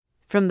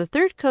From the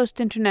Third Coast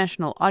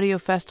International Audio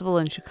Festival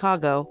in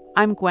Chicago,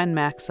 I'm Gwen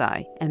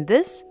Maxey, and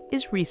this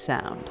is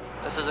Resound.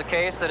 This is a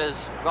case that has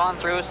gone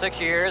through 6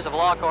 years of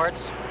law courts.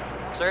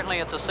 Certainly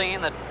it's a scene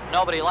that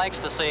nobody likes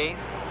to see,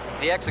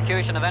 the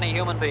execution of any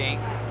human being.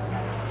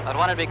 But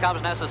when it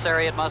becomes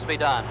necessary, it must be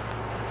done.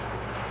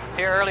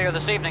 Here earlier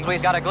this evening, we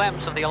got a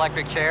glimpse of the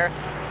electric chair.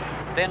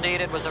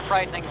 Indeed, it was a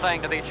frightening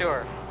thing to be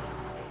sure.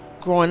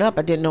 Growing up,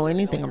 I didn't know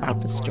anything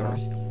about this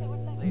story.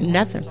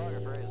 Nothing.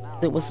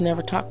 It was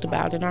never talked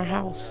about in our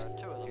house.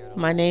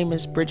 My name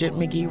is Bridget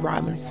McGee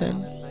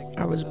Robinson.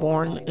 I was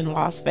born in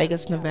Las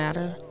Vegas,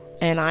 Nevada,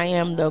 and I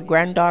am the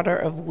granddaughter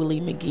of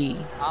Willie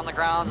McGee. On the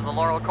grounds of the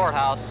Laurel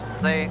Courthouse,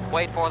 they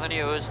wait for the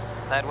news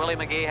that Willie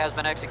McGee has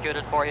been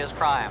executed for his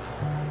crime.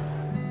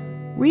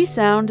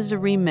 Resound is a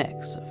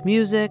remix of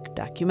music,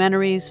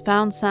 documentaries,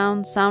 found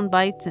sounds, sound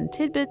bites, and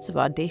tidbits of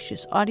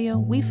audacious audio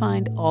we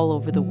find all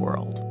over the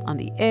world. On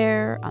the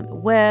air, on the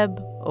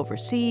web,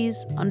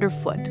 overseas,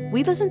 underfoot.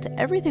 We listen to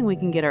everything we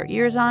can get our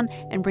ears on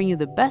and bring you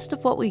the best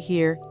of what we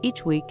hear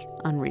each week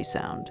on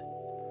Resound.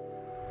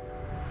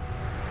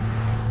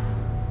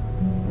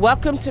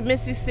 Welcome to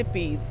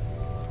Mississippi.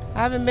 I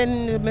haven't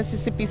been to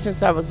Mississippi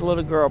since I was a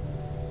little girl,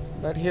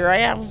 but here I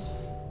am.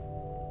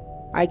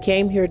 I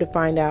came here to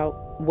find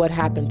out what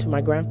happened to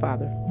my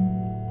grandfather.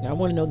 I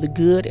want to know the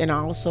good, and I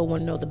also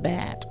want to know the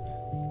bad.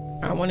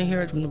 I want to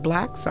hear it from the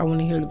blacks. I want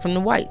to hear it from the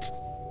whites.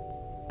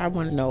 I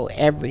want to know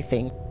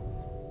everything.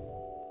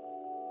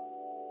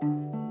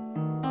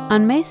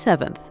 On May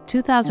 7th,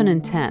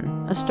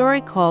 2010, a story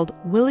called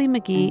Willie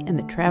McGee and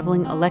the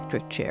Traveling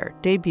Electric Chair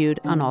debuted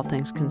on All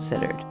Things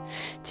Considered.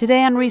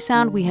 Today on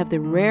Resound, we have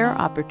the rare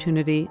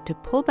opportunity to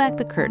pull back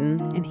the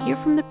curtain and hear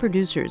from the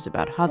producers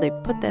about how they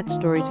put that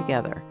story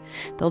together.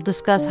 They'll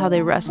discuss how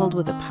they wrestled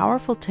with a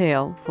powerful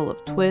tale full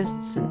of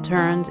twists and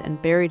turns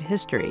and buried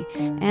history,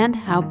 and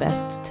how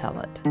best to tell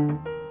it.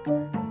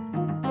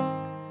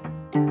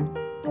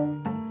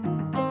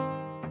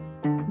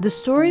 The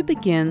story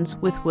begins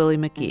with Willie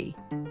McGee,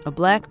 a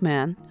black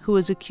man who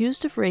was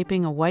accused of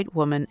raping a white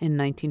woman in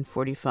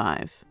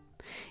 1945.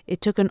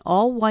 It took an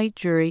all-white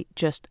jury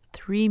just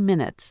 3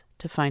 minutes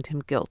to find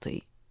him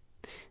guilty.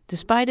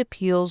 Despite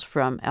appeals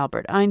from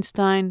Albert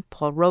Einstein,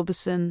 Paul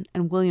Robeson,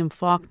 and William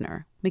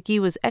Faulkner, McGee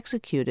was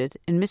executed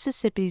in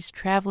Mississippi's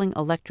traveling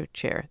electric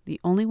chair,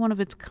 the only one of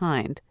its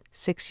kind,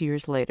 6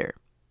 years later.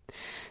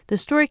 The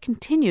story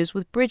continues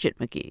with Bridget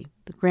McGee,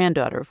 the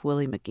granddaughter of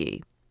Willie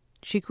McGee.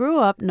 She grew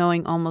up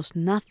knowing almost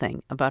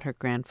nothing about her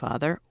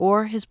grandfather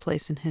or his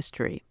place in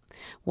history.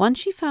 Once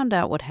she found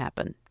out what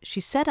happened, she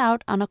set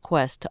out on a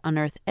quest to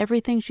unearth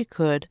everything she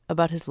could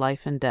about his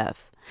life and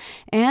death.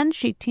 And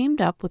she teamed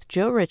up with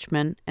Joe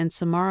Richman and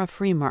Samara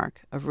Freemark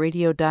of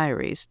Radio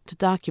Diaries to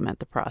document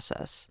the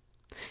process.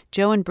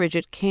 Joe and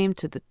Bridget came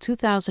to the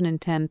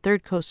 2010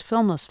 Third Coast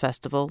Filmless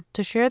Festival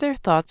to share their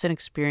thoughts and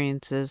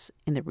experiences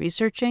in the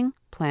researching,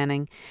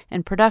 planning,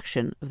 and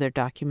production of their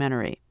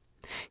documentary.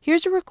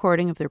 Here's a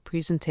recording of their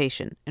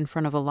presentation in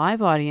front of a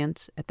live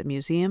audience at the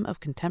Museum of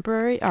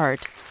Contemporary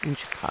Art in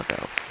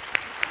Chicago.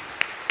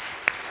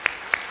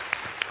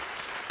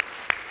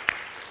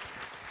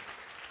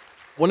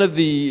 One of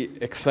the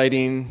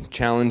exciting,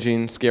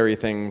 challenging, scary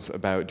things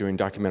about doing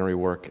documentary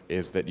work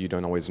is that you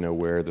don't always know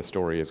where the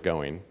story is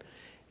going.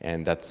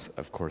 And that's,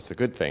 of course, a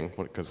good thing,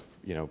 because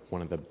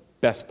one of the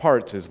best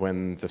parts is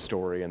when the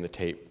story and the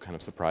tape kind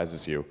of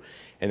surprises you.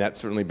 And that's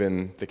certainly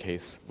been the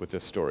case with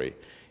this story.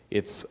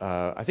 It's,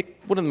 I think,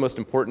 one of the most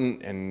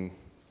important and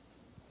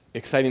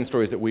exciting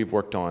stories that we've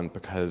worked on,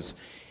 because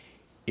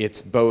it's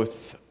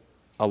both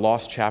a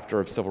lost chapter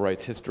of civil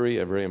rights history,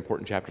 a very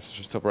important chapter of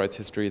civil rights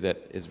history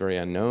that is very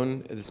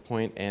unknown at this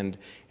point, and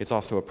it's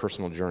also a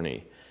personal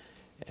journey.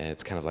 And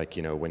it's kind of like,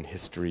 when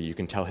you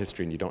can tell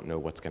history and you don't know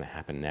what's going to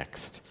happen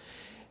next.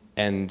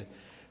 And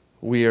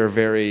we are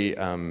very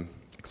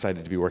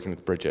excited to be working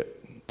with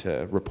Bridget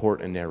to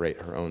report and narrate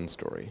her own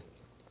story.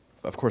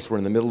 Of course, we're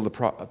in the middle of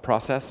the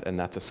process, and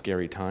that's a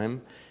scary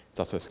time.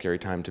 It's also a scary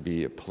time to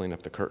be pulling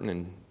up the curtain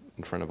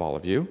in front of all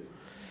of you,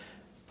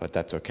 but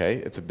that's okay.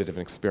 It's a bit of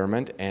an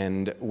experiment,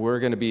 and we're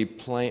going to be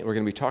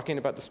talking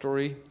about the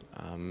story,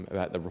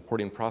 about the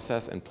reporting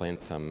process, and playing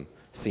some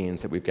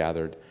scenes that we've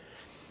gathered.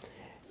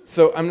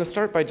 So I'm going to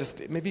start by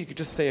maybe you could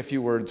just say a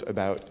few words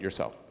about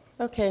yourself.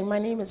 Okay, my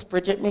name is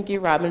Bridget McGee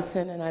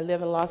Robinson, and I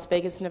live in Las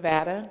Vegas,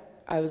 Nevada.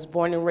 I was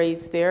born and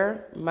raised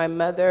there. My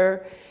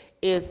mother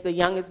is the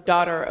youngest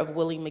daughter of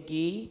Willie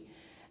McGee,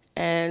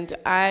 and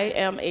I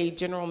am a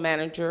general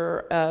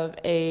manager of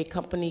a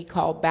company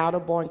called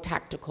Battleborn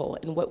Tactical.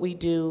 And what we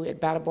do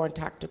at Battleborn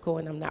Tactical,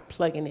 and I'm not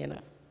plugging in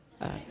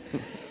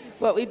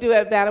what we do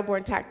at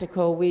Battleborn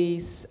Tactical, we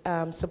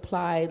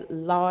supply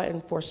law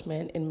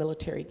enforcement and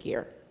military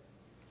gear.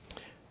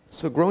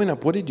 So growing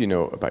up, what did you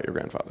know about your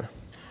grandfather?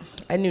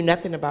 I knew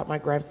nothing about my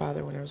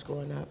grandfather when I was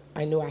growing up.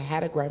 I knew I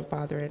had a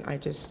grandfather, and I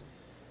just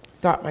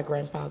thought my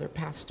grandfather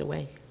passed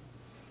away.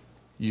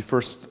 You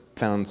first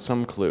found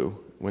some clue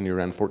when you were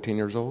around 14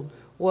 years old?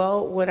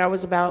 Well, when I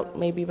was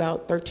maybe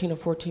about 13 or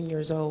 14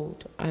 years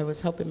old, I was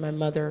helping my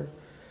mother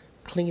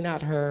clean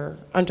out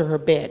under her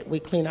bed. We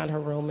cleaned out her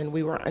room, and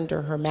we were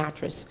under her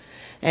mattress.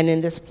 And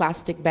in this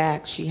plastic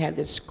bag, she had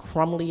this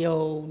crumbly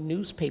old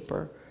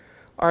newspaper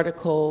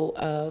article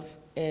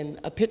and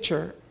a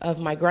picture of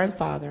my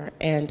grandfather.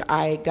 And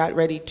I got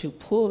ready to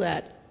pull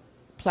that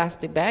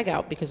plastic bag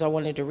out because I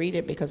wanted to read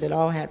it, because it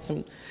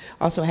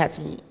also had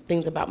some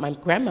things about my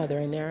grandmother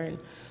in there. And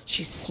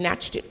she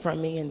snatched it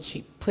from me, and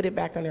she put it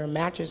back under her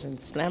mattress and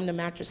slammed the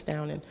mattress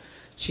down, and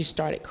she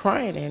started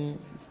crying.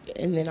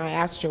 And then I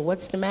asked her,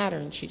 "What's the matter?"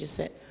 And she just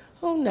said,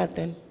 "Oh,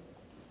 nothing.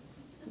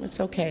 It's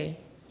okay."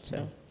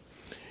 So.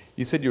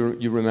 You said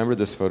you remember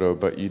this photo,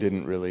 but you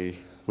didn't really.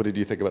 What did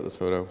you think about this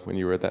photo when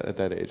you were at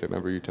that age? I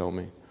remember you told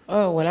me.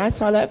 Oh, when I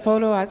saw that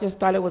photo, I just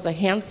thought it was a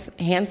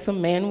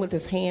handsome man with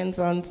his hands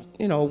on,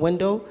 a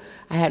window.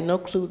 I had no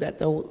clue that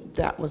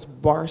that was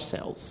bar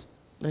cells,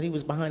 that he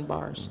was behind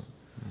bars.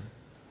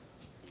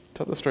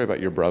 Tell the story about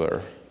your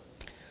brother.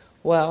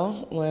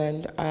 Well,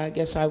 when I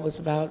guess I was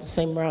about the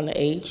same around the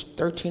age,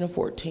 13 or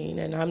 14,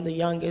 and I'm the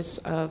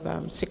youngest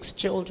of 6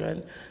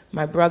 children.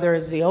 My brother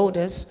is the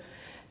oldest,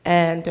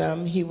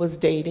 and he was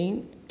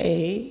dating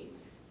a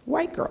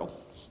white girl.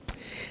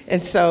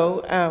 And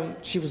so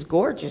she was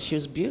gorgeous, she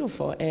was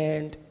beautiful,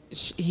 and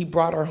he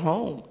brought her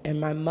home, and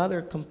my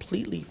mother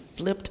completely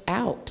flipped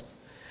out.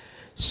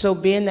 So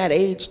being that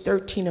age,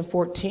 13 and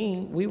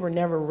 14, we were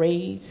never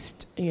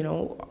raised,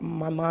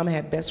 my mom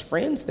had best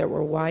friends that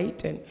were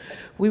white, and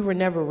we were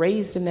never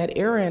raised in that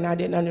era, and I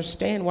didn't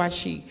understand why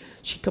she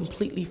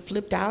completely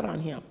flipped out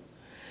on him.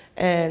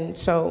 And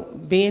so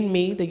being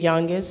me, the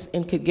youngest,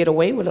 and could get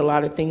away with a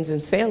lot of things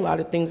and say a lot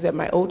of things that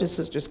my older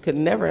sisters could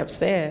never have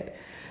said,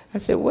 I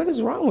said, "What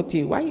is wrong with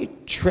you? Why are you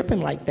tripping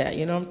like that?"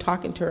 I'm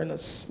talking to her in a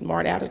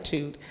smart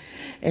attitude.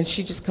 And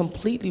she just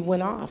completely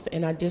went off,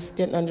 and I just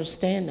didn't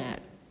understand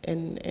that.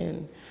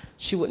 And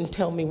she wouldn't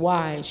tell me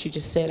why. She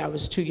just said I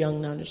was too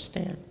young to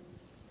understand.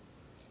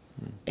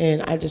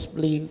 And I just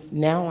believe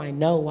now I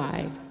know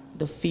why,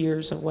 the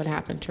fears of what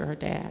happened to her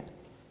dad.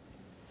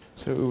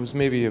 So it was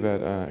maybe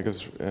about,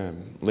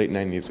 late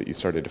 90s that you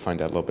started to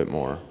find out a little bit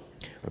more.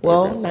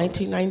 Well,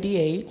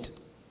 1998,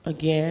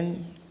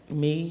 again,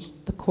 me,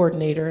 the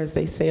coordinator, as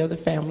they say, of the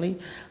family,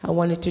 I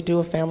wanted to do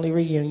a family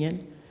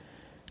reunion.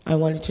 I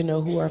wanted to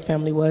know who our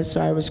family was,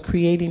 so I was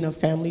creating a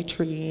family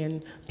tree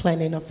and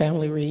planning a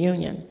family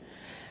reunion.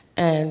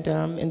 And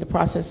in the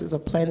processes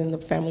of planning the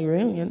family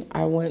reunion,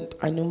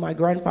 I knew my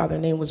grandfather's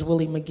name was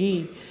Willie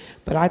McGee,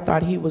 but I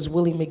thought he was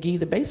Willie McGee,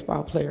 the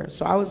baseball player.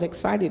 So I was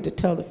excited to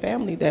tell the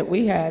family that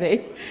we had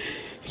a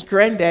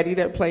granddaddy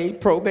that played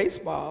pro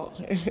baseball.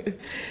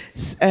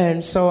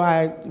 And so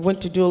I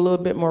went to do a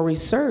little bit more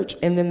research,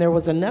 and then there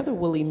was another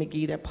Willie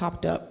McGee that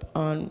popped up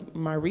on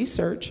my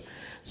research,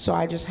 so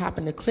I just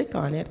happened to click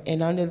on it,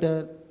 and under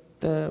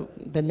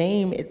the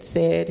name it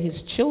said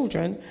his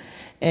children,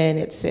 and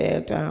it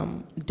said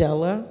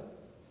Della,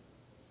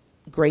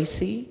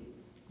 Gracie,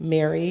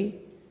 Mary,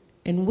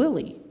 and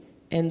Willie,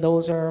 and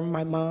those are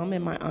my mom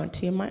and my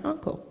auntie and my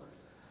uncle.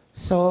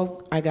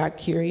 So I got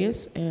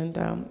curious, and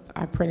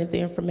I printed the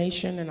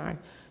information, and I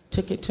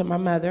took it to my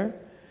mother,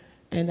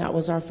 and that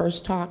was our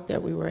first talk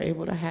that we were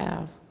able to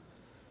have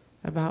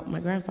about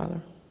my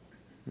grandfather.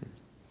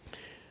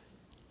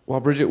 While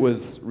Bridget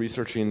was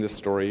researching this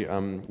story,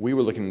 we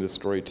were looking at this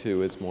story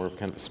too as more of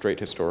kind of a straight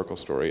historical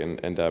story,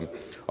 and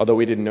although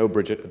we didn't know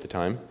Bridget at the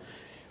time,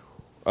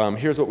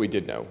 here's what we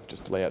did know,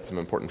 just to lay out some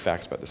important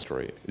facts about the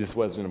story. This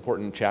was an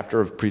important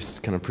chapter of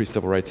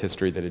pre-civil rights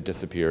history that had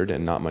disappeared,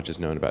 and not much is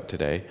known about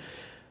today.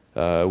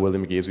 Willie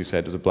McGee, as we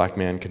said, was a black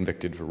man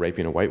convicted for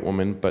raping a white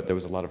woman, but there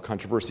was a lot of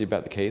controversy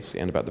about the case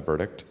and about the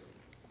verdict.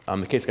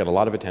 The case got a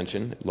lot of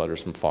attention,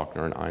 letters from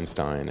Faulkner and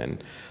Einstein,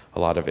 and a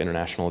lot of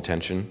international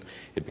attention.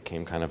 It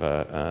became kind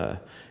of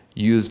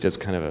used as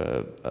kind of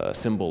a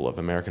symbol of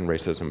American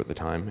racism at the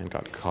time, and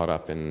got caught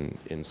up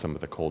in some of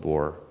the Cold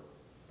War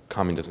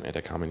communism,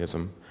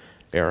 anti-communism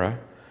era.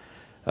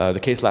 The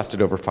case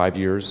lasted over 5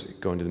 years,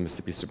 going to the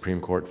Mississippi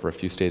Supreme Court for a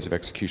few stays of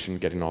execution,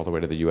 getting all the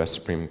way to the US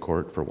Supreme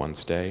Court for one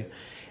stay.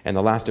 And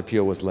the last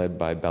appeal was led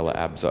by Bella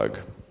Abzug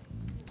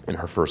in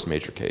her first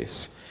major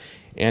case.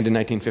 And in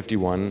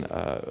 1951,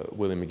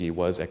 Willie McGee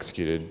was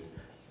executed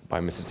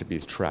by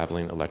Mississippi's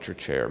traveling electric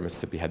chair.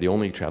 Mississippi had the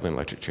only traveling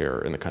electric chair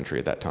in the country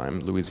at that time.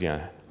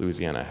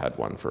 Louisiana had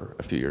one for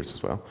a few years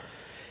as well.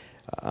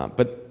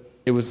 But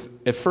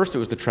at first it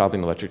was the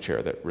traveling electric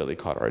chair that really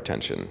caught our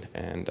attention.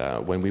 And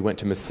when we went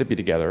to Mississippi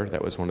together,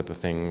 that was one of the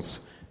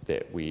things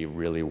that we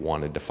really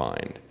wanted to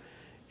find.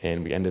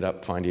 And we ended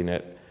up finding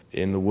it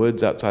in the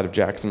woods outside of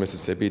Jackson,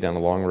 Mississippi, down a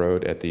long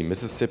road at the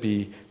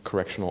Mississippi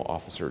Correctional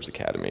Officers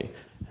Academy.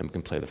 And we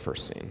can play the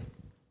first scene.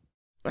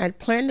 I had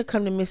planned to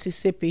come to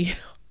Mississippi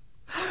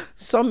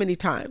so many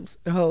times.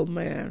 Oh,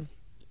 man.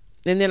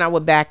 And then I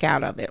would back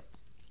out of it.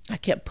 I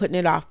kept putting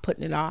it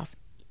off.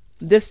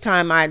 This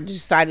time I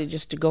decided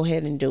just to go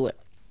ahead and do it.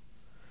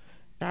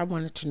 I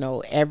wanted to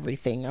know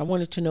everything. I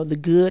wanted to know the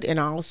good, and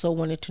I also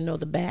wanted to know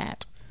the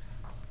bad.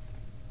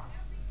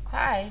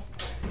 Hi.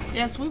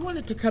 Yes, we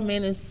wanted to come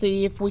in and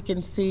see if we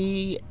can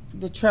see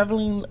the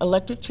traveling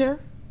electric chair,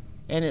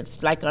 and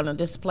it's like on a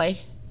display.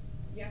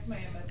 Yes,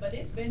 ma'am, but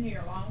it's been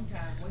here a long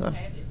time. We've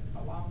had it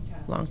a long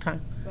time. Long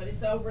time. But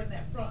it's over in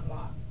that front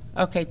lot.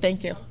 Okay,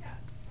 thank you.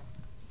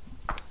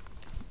 Okay.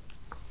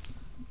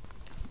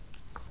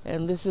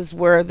 And this is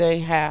where they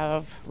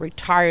have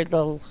retired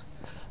the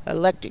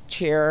electric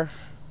chair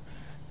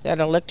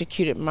that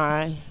electrocuted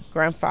my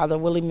grandfather,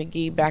 Willie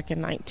McGee, back in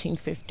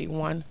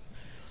 1951.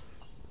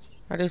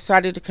 I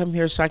decided to come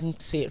here so I can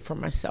see it for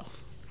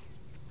myself.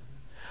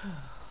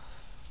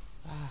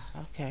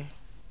 Okay.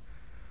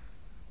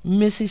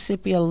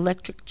 Mississippi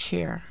electric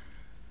chair.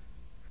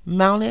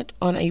 Mounted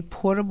on a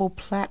portable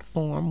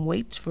platform,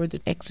 waits for the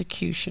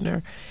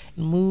executioner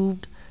and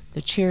moved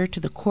the chair to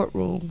the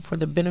courtroom for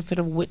the benefit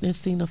of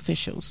witnessing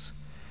officials.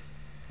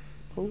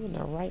 Who in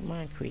their right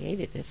mind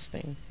created this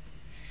thing?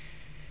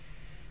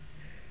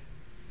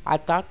 I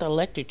thought the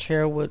electric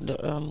chair would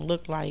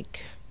look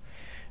like,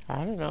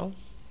 I don't know,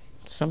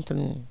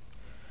 something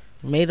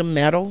made of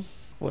metal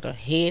with a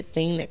head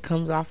thing that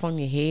comes off on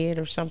your head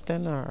or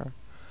something, or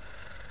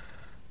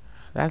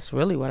that's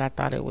really what I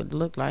thought it would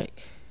look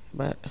like.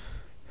 But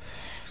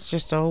it's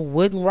just a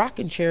wooden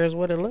rocking chair is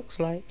what it looks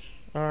like,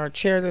 or a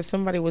chair that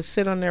somebody would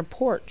sit on their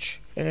porch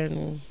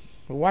and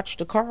watch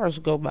the cars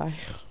go by.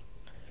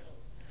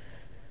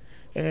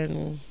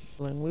 And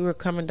when we were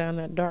coming down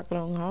that dark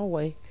long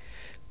hallway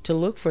to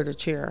look for the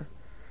chair,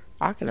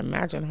 I can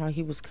imagine how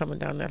he was coming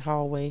down that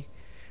hallway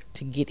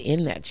to get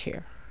in that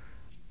chair.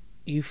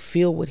 You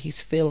feel what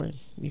he's feeling.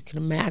 You can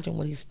imagine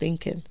what he's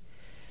thinking.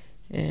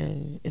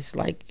 And it's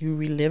like you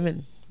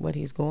reliving what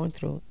he's going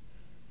through.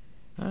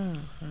 I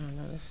don't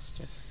know. This is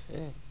just,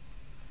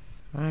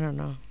 I don't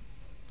know.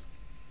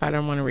 I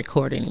don't want to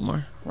record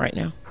anymore right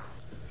now.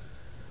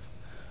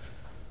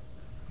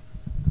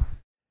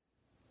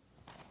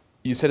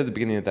 You said at the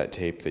beginning of that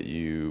tape that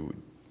you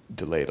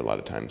delayed a lot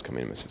of times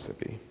coming to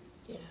Mississippi.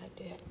 Yeah, I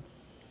did.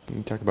 Can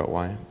you talk about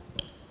why?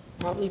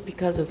 Probably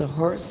because of the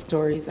horror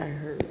stories I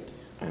heard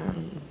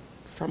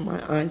from my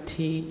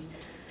auntie,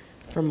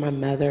 from my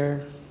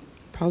mother,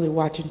 probably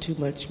watching too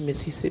much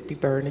Mississippi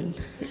Burning.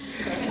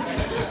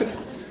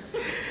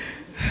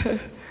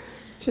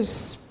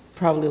 Just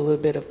probably a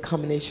little bit of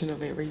combination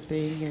of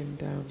everything,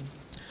 and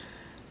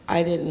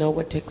I didn't know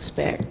what to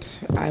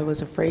expect. I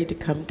was afraid to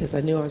come because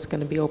I knew I was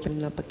going to be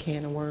opening up a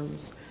can of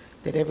worms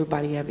that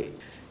everybody have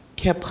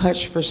kept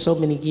hush for so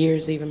many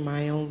years. Even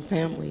my own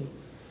family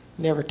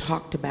never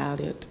talked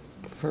about it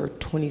for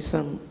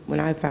 20-some.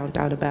 When I found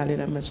out about it,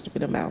 I must have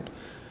been about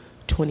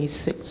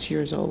 26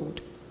 years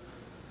old,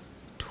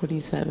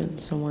 27,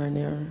 somewhere in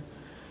there.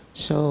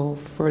 So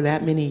for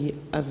that many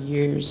of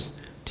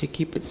years, to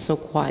keep it so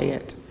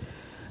quiet,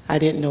 I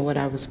didn't know what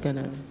I was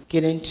gonna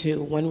get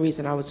into. One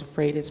reason I was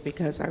afraid is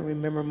because I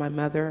remember my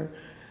mother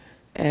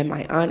and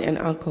my aunt and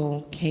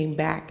uncle came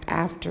back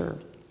after,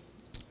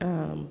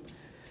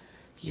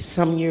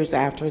 some years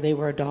after they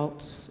were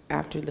adults,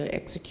 after the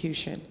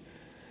execution.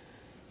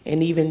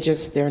 And even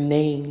just their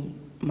name,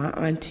 my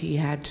auntie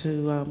had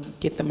to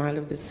get them out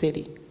of the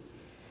city.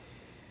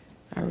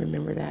 I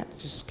remember that, it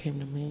just came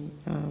to me.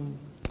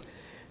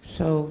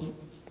 So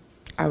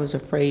I was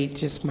afraid,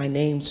 just my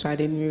name, so I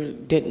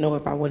didn't know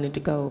if I wanted to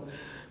go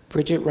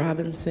Bridget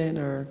Robinson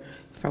or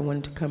if I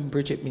wanted to come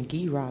Bridget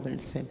McGee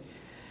Robinson.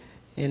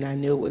 And I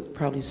knew it would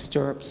probably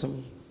stir up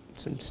some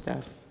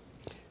stuff.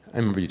 I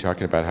remember you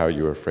talking about how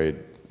you were afraid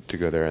to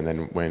go there, and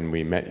then when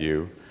we met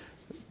you,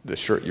 the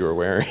shirt you were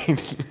wearing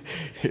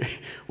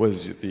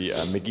was the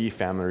McGee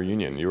family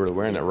reunion. You were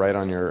wearing it right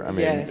on your, I mean.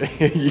 Yes.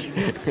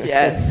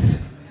 Yes.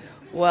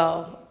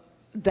 Well,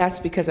 that's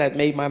because I'd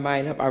made my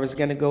mind up I was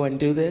going to go and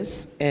do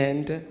this,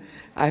 and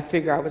I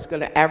figured I was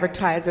going to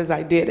advertise as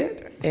I did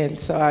it, and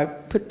so I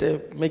put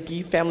the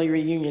McGee Family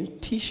Reunion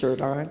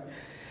t-shirt on,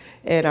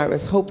 and I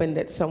was hoping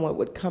that someone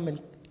would come and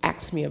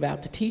ask me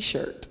about the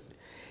t-shirt,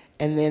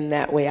 and then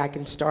that way I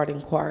can start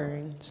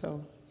inquiring,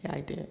 so yeah,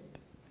 I did.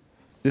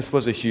 This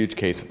was a huge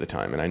case at the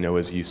time, and I know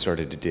as you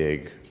started to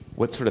dig,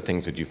 what sort of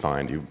things did you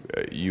find?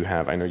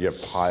 I know you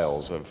have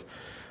piles of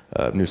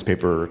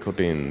newspaper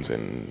clippings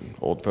and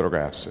old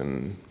photographs,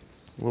 and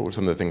what were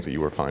some of the things that you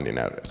were finding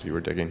out as you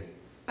were digging?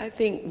 I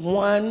think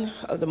one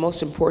of the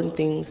most important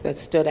things that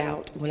stood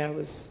out when I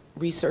was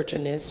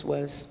researching this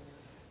was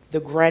the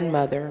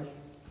grandmother,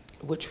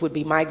 which would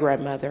be my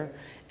grandmother,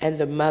 and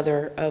the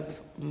mother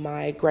of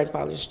my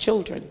grandfather's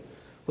children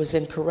was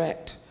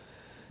incorrect.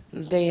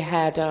 They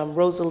had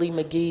Rosalie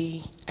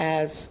McGee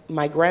as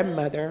my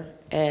grandmother,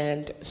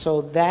 and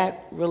so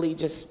that really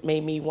just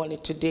made me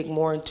wanted to dig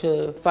more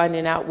into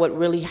finding out what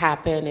really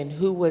happened and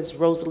who was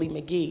Rosalie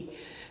McGee,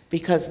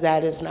 because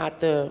that is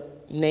not the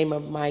name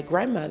of my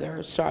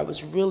grandmother. So I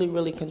was really,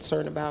 really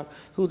concerned about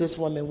who this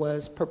woman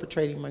was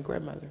perpetrating my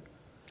grandmother.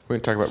 We're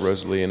going to talk about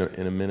Rosalie in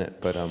a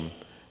minute, but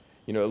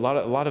you know, a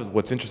lot of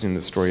what's interesting in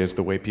this story is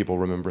the way people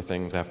remember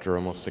things after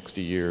almost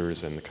 60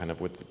 years, and kind of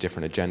with the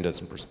different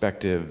agendas and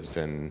perspectives,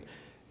 and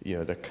you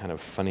know, the kind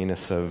of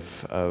funniness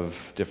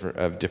of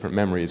different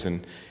memories.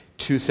 And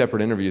two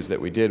separate interviews that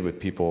we did with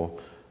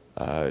people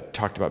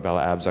talked about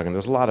Bella Abzug, and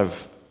there's a lot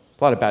of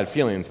lot of bad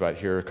feelings about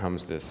here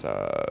comes this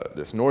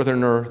this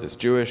northerner, this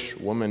Jewish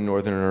woman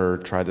northerner,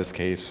 tried this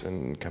case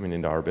and coming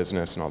into our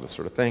business and all this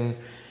sort of thing.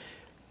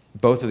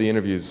 Both of the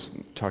interviews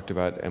talked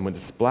about, and when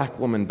this black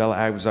woman, Bella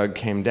Abzug,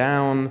 came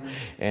down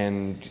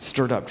and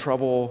stirred up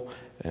trouble,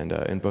 and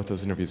in both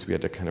those interviews we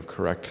had to kind of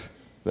correct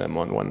them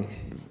on one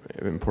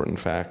important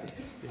fact.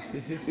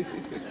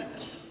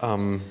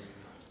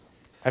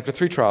 After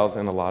 3 trials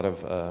and a lot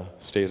of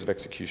stays of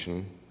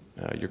execution,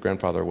 your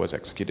grandfather was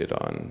executed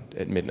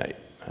at midnight,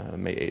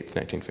 May 8th,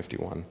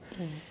 1951.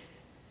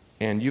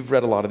 And you've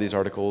read a lot of these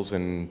articles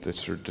and the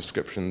sort of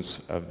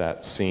descriptions of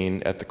that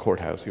scene at the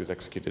courthouse. He was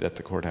executed at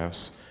the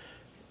courthouse.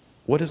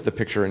 What is the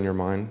picture in your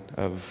mind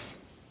of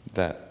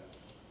that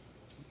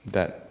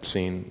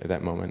scene, at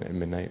that moment at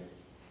midnight?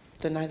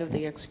 The night of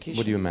the execution.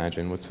 What do you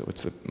imagine?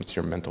 What's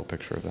your mental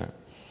picture of that?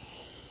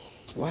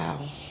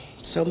 Wow,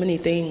 so many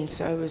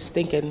things. I was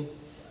thinking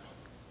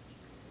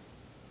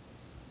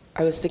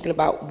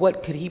about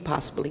what could he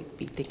possibly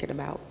be thinking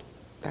about.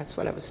 That's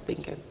what I was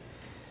thinking.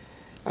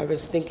 I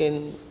was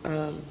thinking,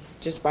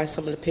 just by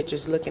some of the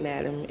pictures, looking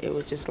at him, it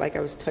was just like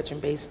I was touching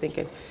base,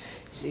 thinking,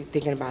 is he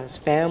thinking about his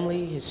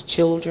family, his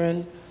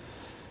children?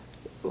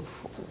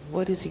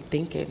 What is he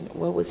thinking?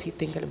 What was he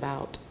thinking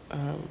about?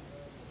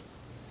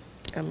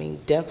 I mean,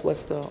 death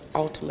was the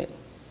ultimate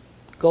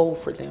goal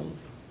for them.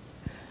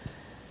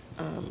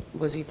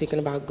 Was he thinking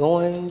about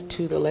going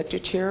to the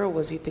electric chair, or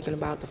was he thinking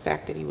about the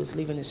fact that he was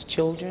leaving his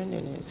children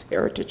and his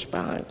heritage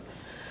behind?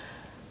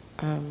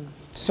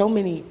 So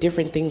many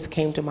different things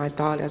came to my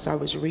thought as I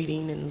was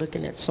reading and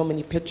looking at so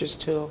many pictures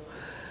till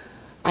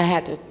I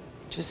had to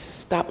just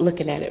stop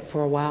looking at it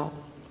for a while.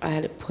 I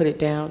had to put it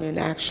down, and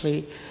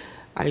actually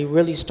I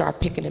really started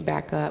picking it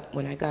back up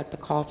when I got the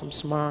call from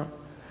Samara,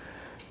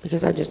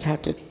 because I just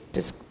had to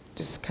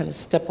just kind of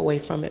step away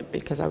from it,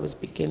 because I was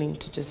beginning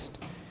to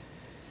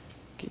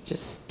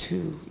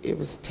it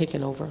was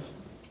taking over.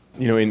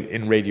 You know,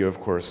 in radio, of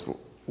course,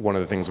 one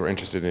of the things we're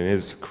interested in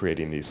is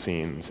creating these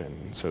scenes,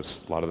 and so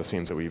a lot of the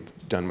scenes that we've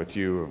done with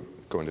you,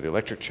 going to the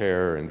electric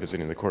chair and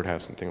visiting the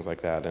courthouse and things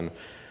like that, and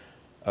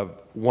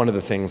one of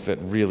the things that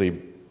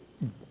really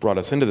brought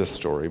us into this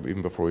story,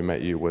 even before we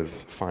met you,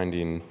 was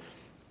finding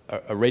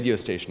a radio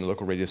station, a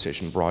local radio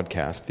station,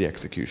 broadcast the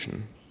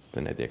execution,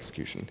 the night of the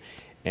execution,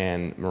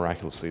 and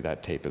miraculously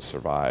that tape has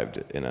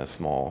survived in a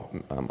small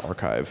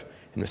archive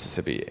in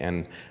Mississippi.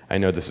 And I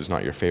know this is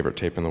not your favorite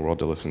tape in the world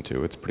to listen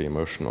to. It's pretty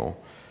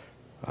emotional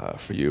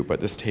for you, but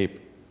this tape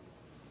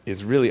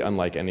is really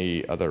unlike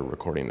any other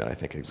recording that I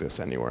think exists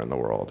anywhere in the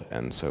world.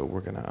 And so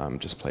we're gonna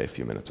just play a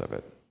few minutes of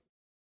it.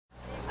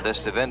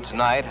 This event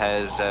tonight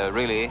has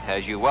really,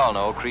 as you well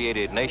know,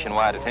 created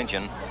nationwide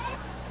attention.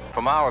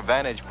 From our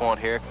vantage point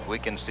here, we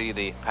can see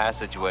the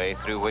passageway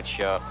through which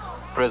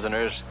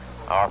prisoners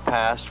are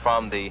passed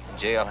from the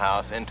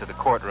jailhouse into the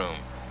courtroom.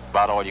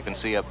 About all you can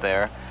see up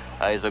there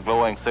is a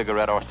glowing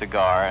cigarette or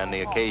cigar and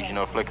the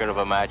occasional flicker of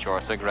a match or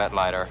a cigarette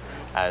lighter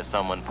as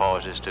someone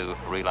pauses to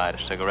relight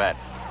a cigarette.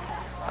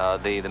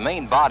 The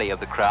main body of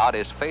the crowd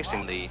is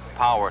facing the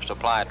power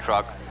supply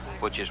truck,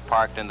 which is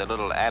parked in the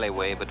little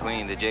alleyway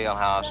between the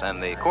jailhouse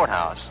and the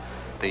courthouse.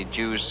 The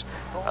Jews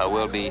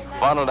will be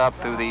bundled up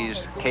through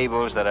these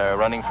cables that are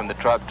running from the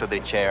truck to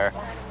the chair,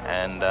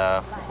 and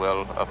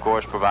will, of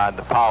course, provide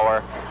the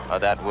power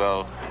that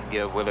will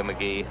give Willie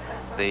McGee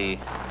the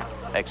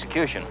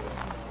execution.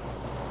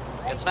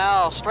 It's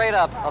now straight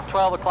up of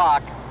 12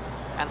 o'clock,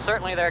 and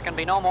certainly there can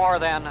be no more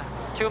than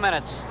 2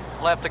 minutes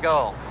left to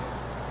go.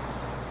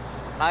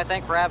 And I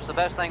think perhaps the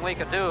best thing we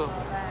could do,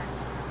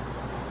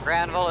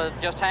 Granville, is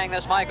just hang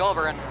this mic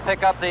over and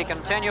pick up the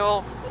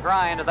continual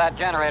grind of that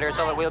generator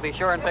so that we'll be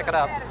sure and pick it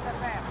up.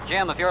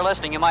 Jim, if you're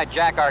listening, you might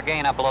jack our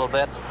gain up a little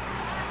bit.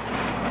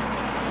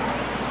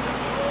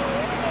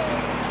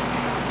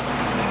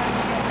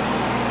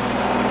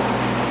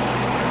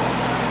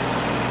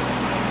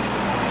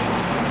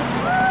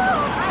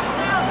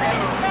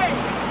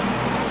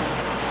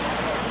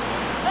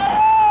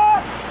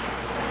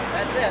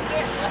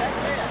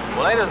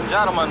 Well, ladies and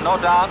gentlemen, no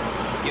doubt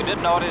you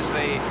did notice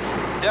the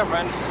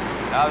difference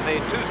of the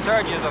 2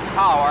 surges of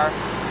power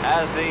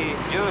as the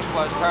juice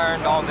was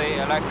turned on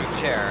the electric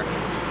chair.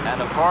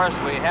 And of course,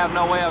 we have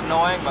no way of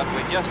knowing, but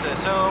we just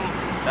assume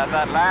that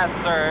that last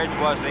surge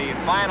was the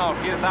final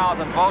few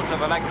thousand volts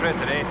of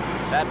electricity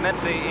that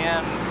meant the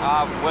end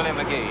of Willie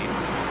McGee.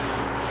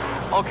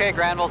 Okay,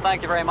 Granville,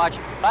 thank you very much.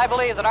 I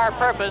believe that our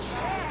purpose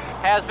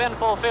has been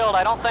fulfilled.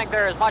 I don't think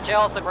there is much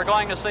else that we're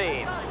going to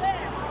see.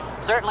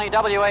 Certainly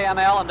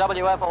WAML and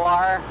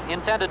WFOR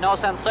intended no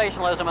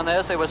sensationalism in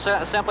this. It was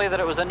simply that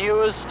it was a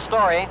news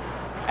story,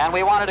 and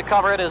we wanted to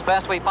cover it as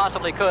best we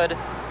possibly could.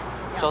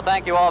 So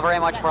thank you all very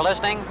much for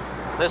listening.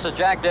 This is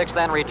Jack Dix,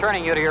 then,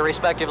 returning you to your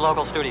respective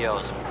local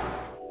studios.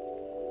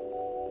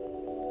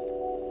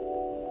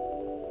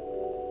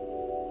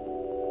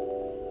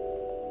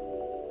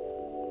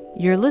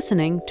 You're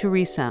listening to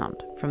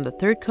Resound from the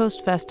Third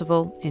Coast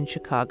Festival in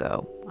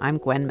Chicago. I'm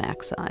Gwen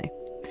Maxey.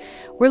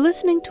 We're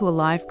listening to a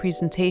live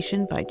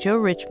presentation by Joe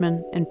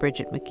Richman and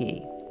Bridget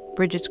McGee.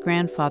 Bridget's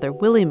grandfather,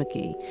 Willie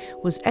McGee,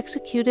 was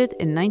executed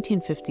in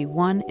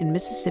 1951 in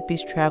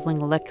Mississippi's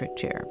traveling electric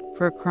chair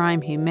for a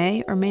crime he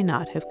may or may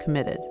not have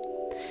committed.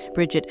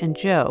 Bridget and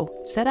Joe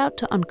set out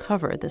to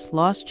uncover this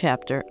lost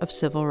chapter of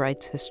civil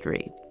rights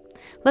history.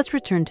 Let's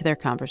return to their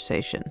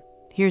conversation.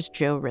 Here's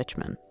Joe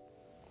Richman.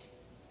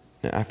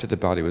 Now, after the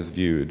body was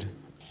viewed,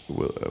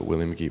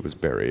 Willie McGee was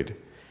buried.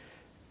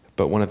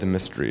 But one of the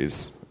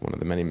mysteries, one of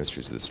the many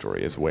mysteries of the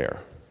story is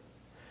where.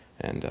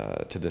 And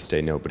to this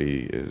day,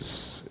 nobody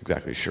is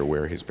exactly sure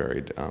where he's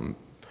buried.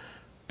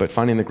 But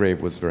finding the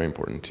grave was very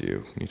important to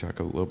you. Can you talk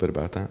a little bit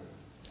about that?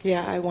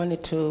 Yeah, I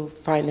wanted to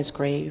find his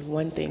grave.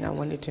 One thing I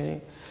wanted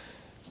to,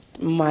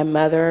 my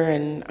mother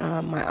and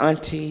my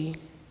auntie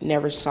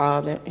never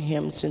saw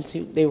him since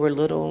they were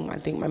little. I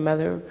think my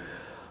mother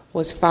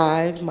was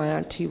 5, my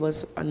auntie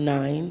was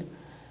 9,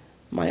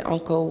 my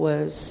uncle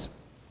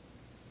was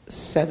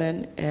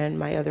 7, and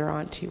my other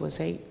auntie was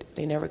 8.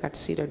 They never got to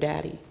see their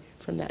daddy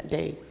from that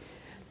day,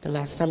 the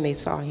last time they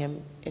saw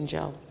him in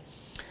jail.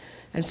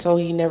 And so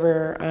he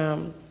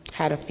never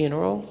had a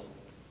funeral.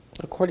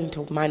 According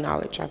to my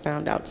knowledge, I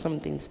found out some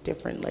things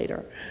different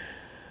later.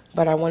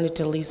 But I wanted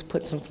to at least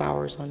put some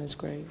flowers on his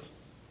grave.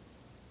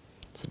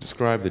 So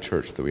describe the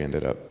church that we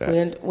ended up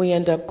at. We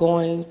ended up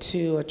going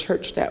to a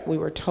church that we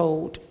were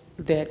told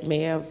that may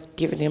have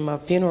given him a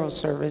funeral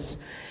service.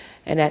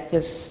 And at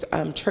this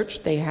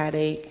church, they had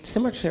a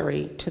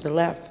cemetery to the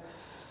left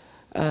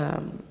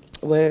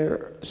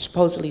where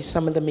supposedly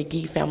some of the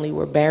McGee family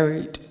were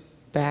buried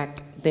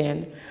back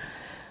then.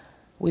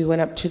 We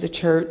went up to the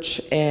church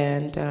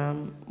and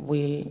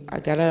I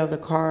got out of the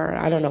car.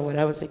 I don't know what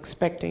I was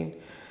expecting.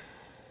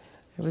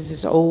 It was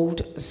this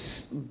old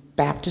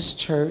Baptist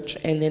church,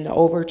 and then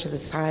over to the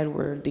side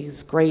were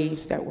these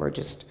graves that were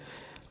just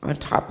on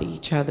top of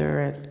each other.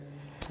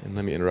 And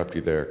let me interrupt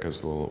you there,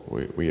 because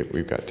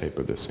we've got tape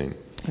of this scene.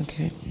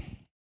 Okay.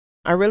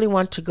 I really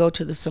want to go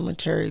to the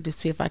cemetery to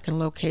see if I can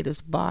locate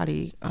his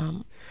body.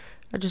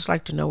 I'd just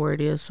like to know where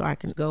it is so I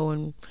can go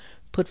and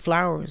put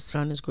flowers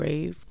on his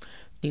grave.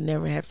 He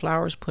never had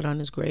flowers put on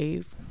his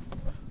grave.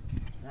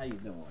 How you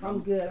doing? I'm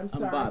good. I'm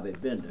sorry. I'm Bobby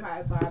Bender.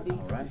 Hi, Bobby.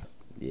 All right.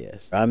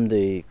 Yes. I'm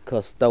the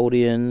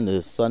custodian,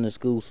 the Sunday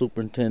school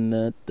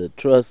superintendent, the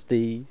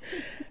trustee,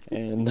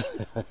 and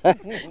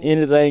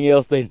anything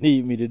else they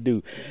need me to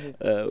do.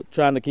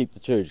 Trying to keep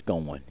the church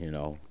going, you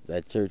know.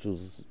 That church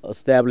was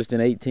established in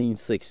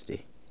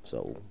 1860,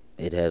 so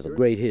it has a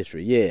great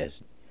history,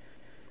 yes.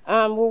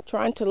 We're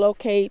trying to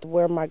locate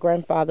where my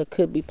grandfather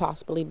could be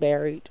possibly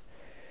buried,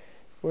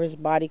 where his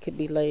body could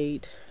be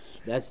laid.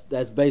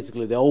 That's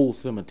basically the old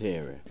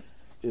cemetery.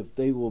 If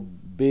they were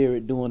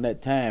buried during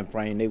that time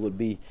frame, they would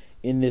be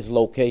in this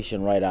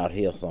location right out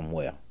here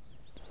somewhere.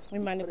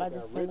 You mind if I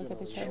just take a look at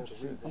the church?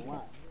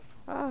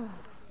 Ah,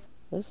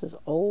 this is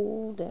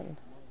old and...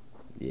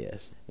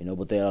 Yes, you know,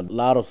 but there are a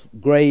lot of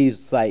grave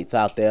sites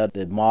out there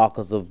that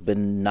markers have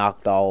been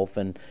knocked off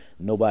and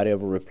nobody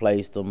ever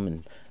replaced them,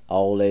 and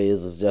all there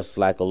is just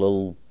like a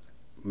little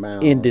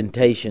mound,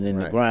 indentation in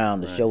the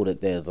ground to show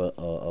that there's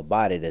a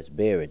body that's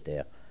buried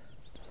there.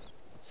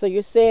 So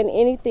you're saying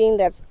anything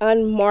that's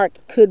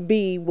unmarked could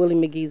be Willie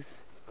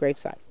McGee's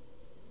gravesite?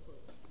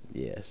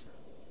 Yes.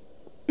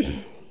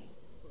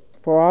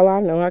 For all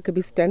I know, I could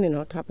be standing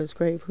on top of his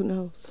grave. Who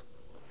knows?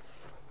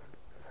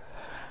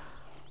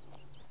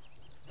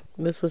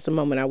 This was the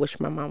moment I wish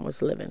my mom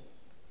was living,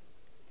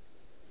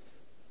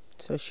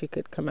 so she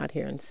could come out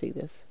here and see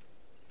this.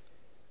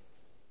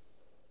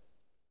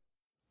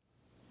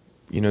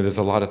 You know, there's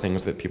a lot of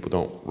things that people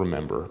don't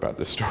remember about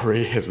this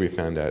story, as we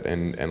found out,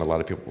 and a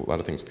lot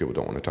of things people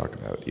don't want to talk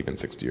about, even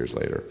 60 years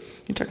later.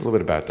 Can you talk a little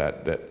bit about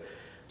that? That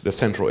the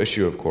central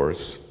issue, of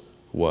course,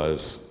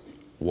 was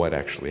what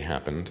actually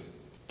happened.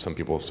 Some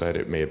people said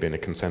it may have been a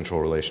consensual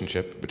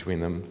relationship between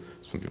them.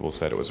 Some people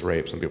said it was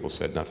rape. Some people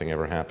said nothing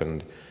ever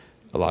happened.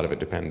 A lot of it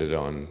depended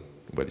on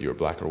whether you were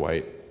black or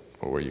white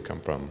or where you come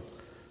from.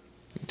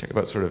 Can you talk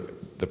about sort of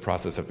the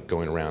process of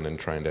going around and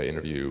trying to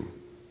interview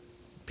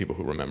people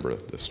who remember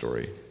this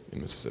story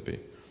in Mississippi?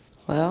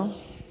 Well,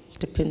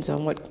 depends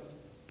on what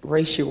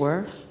race you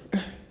were.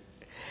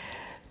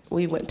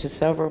 We went to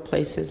several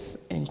places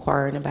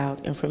inquiring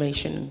about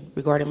information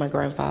regarding my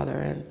grandfather,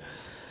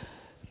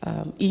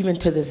 and even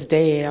to this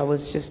day, I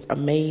was just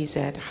amazed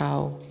at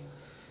how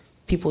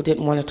people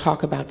didn't want to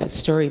talk about that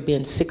story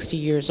being 60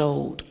 years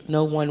old.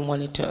 No one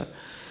wanted to.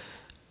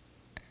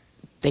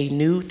 They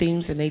knew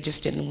things and they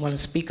just didn't want to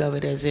speak of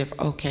it as if,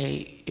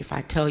 okay, if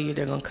I tell you,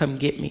 they're going to come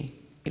get me.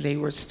 They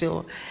were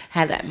still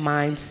had that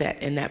mindset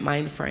and that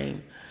mind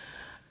frame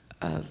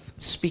of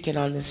speaking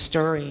on this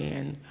story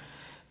and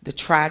the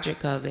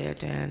tragic of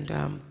it.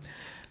 And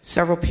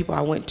several people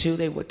I went to,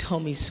 they would tell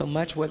me so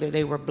much, whether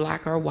they were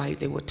black or white,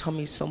 they would tell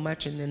me so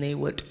much, and then they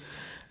would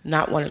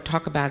not want to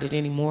talk about it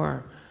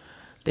anymore.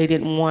 They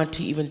didn't want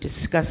to even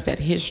discuss that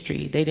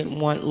history. They didn't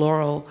want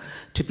Laurel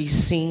to be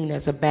seen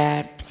as a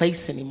bad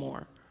place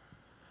anymore.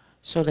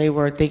 So they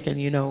were thinking,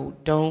 you know,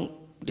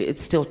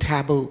 it's still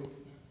taboo.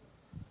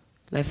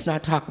 Let's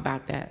not talk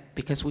about that,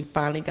 because we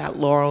finally got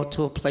Laurel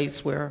to a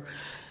place where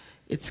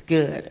it's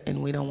good,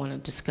 and we don't want to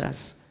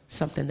discuss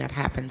something that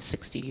happened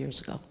 60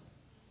 years ago.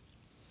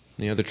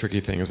 The other tricky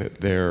thing is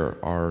that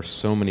there are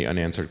so many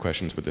unanswered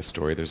questions with this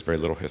story. There's very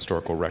little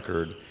historical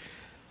record.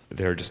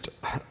 There are just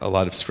a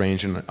lot of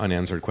strange and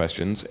unanswered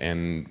questions,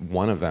 and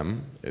one of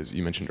them, as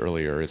you mentioned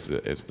earlier, is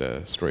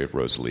the story of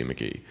Rosalie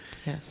McGee.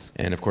 Yes.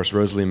 And of course,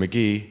 Rosalie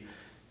McGee,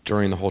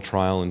 during the whole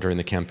trial and during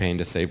the campaign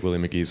to save Willie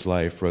McGee's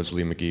life,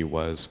 Rosalie McGee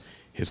was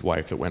his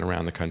wife that went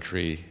around the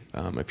country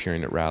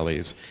appearing at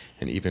rallies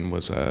and even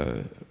was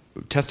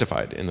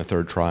testified in the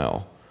third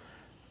trial.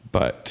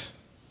 But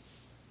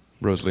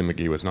Rosalie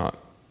McGee was not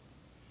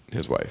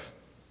his wife.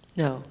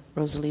 No,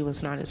 Rosalie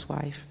was not his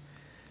wife.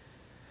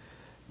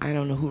 I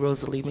don't know who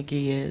Rosalie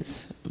McGee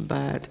is,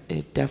 but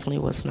it definitely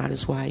was not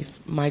his wife.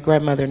 My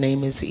grandmother's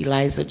name is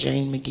Eliza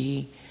Jane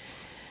McGee.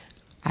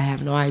 I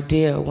have no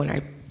idea when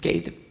I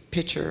gave the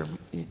picture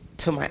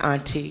to my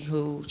auntie,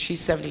 who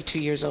she's 72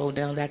 years old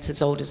now. That's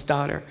his oldest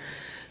daughter.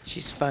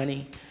 She's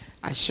funny.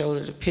 I showed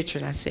her the picture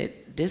and I said,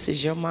 "This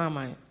is your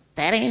mama."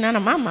 "That ain't none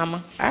of my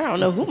mama. I don't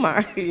know who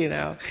my," you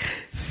know.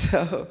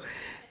 So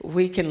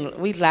we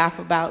laugh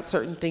about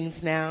certain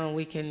things now, and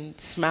we can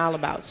smile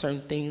about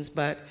certain things,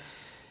 but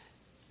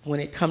when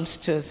it comes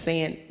to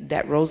saying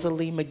that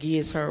Rosalie McGee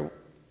is her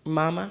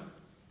mama,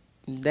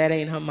 that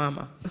ain't her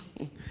mama.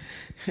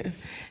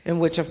 In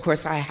which, of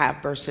course, I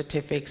have birth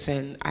certificates,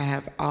 and I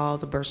have all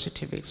the birth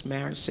certificates,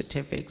 marriage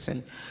certificates,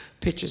 and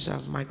pictures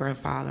of my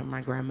grandfather and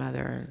my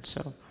grandmother, and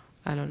so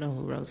I don't know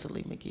who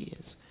Rosalie McGee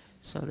is.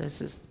 So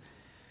this is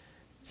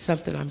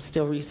something I'm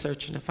still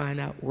researching to find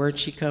out where'd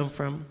she come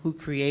from, who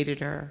created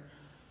her,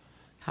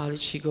 how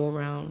did she go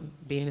around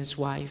being his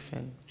wife,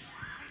 and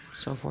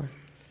so forth.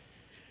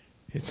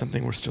 It's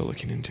something we're still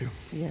looking into.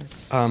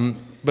 Yes.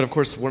 But of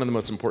course, one of the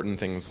most important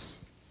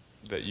things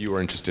that you were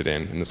interested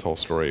in this whole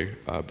story,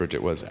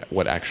 Bridget, was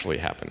what actually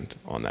happened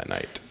on that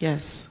night.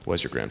 Yes.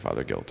 Was your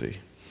grandfather guilty?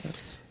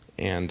 Yes.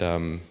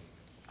 And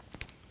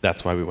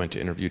that's why we went to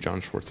interview John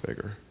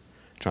Schwartzweger.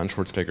 John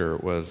Schwartzweger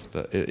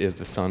is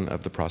the son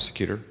of the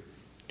prosecutor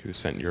who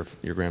sent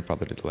your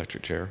grandfather to the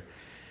electric chair.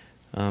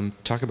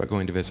 Talk about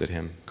going to visit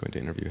him, going to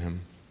interview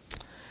him.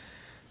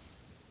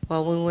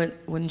 Well,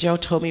 when Joe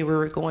told me we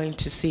were going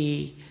to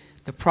see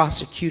the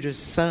prosecutor's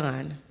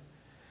son,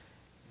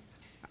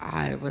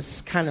 I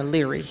was kind of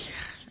leery.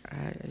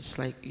 It's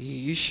like,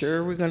 you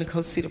sure we're going to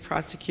go see the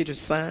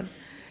prosecutor's son?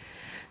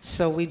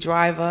 So we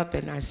drive up,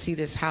 and I see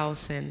this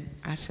house, and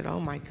I said, "Oh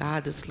my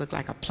God, this looked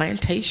like a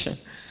plantation."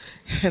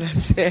 And I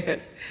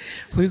said,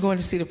 "We're going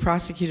to see the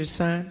prosecutor's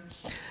son?"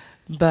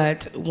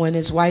 But when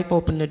his wife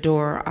opened the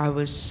door, I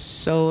was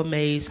so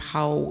amazed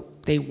how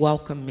they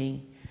welcomed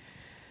me.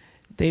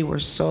 They were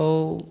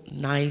so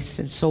nice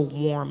and so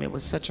warm. It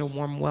was such a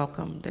warm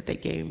welcome that they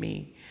gave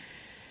me.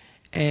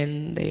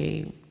 And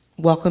they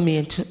welcomed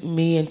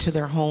me into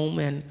their home,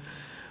 and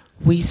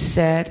we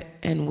sat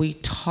and we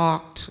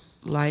talked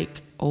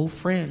like old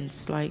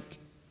friends, like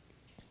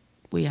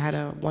we had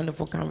a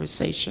wonderful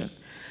conversation.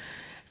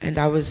 And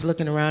I was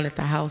looking around at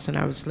the house, and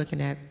I was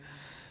looking at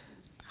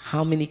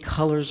how many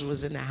colors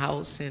was in the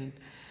house, and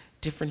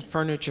different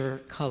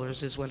furniture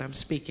colors is what I'm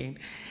speaking.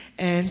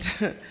 And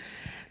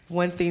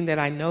one thing that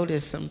I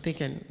noticed, I'm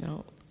thinking,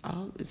 no,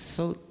 it's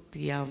so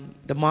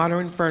the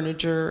modern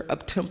furniture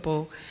up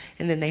tempo,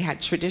 and then they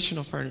had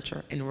traditional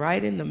furniture. And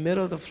right in the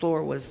middle of the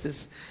floor was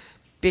this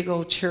big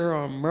old chair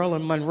on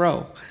Marilyn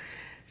Monroe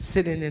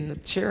sitting in the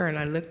chair, and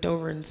I looked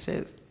over and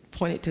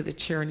pointed to the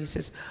chair, and he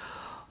says,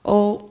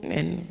 "Oh,"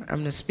 and I'm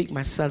going to speak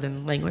my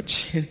southern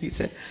language, and he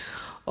said,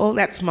 "Oh,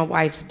 that's my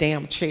wife's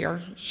damn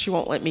chair. She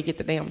won't let me get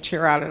the damn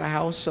chair out of the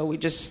house, so we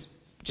just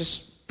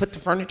put the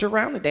furniture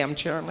around the damn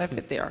chair and left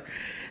it there."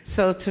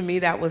 So to me,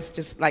 that was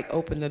just like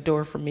opened the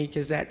door for me,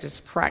 because that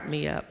just cracked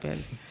me up.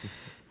 And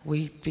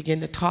we began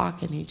to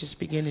talk, and he just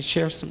began to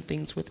share some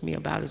things with me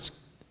about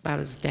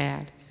his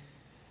dad.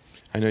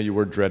 I know you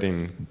were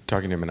dreading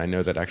talking to him, and I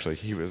know that actually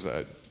he was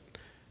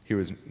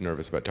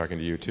nervous about talking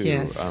to you too.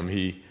 Yes.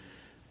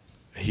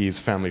 He's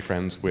family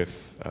friends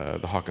with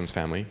the Hawkins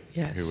family,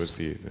 yes, who was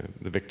the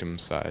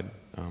victim's side.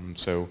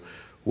 So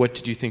what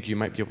did you think you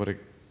might be able to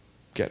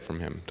get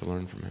from him, to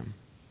learn from him?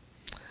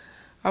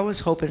 I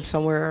was hoping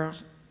somewhere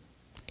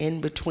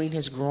in between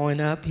his growing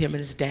up, him and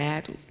his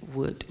dad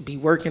would be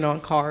working on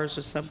cars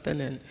or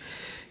something, and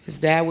his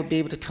dad would be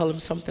able to tell him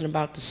something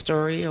about the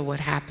story or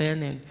what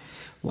happened and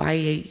why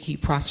he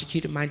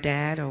prosecuted my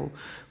dad, or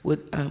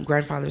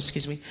grandfather,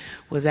 excuse me,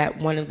 was that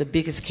one of the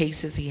biggest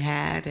cases he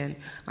had, and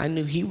I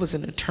knew he was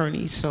an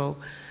attorney, so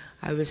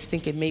I was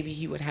thinking maybe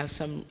he would have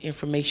some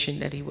information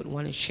that he would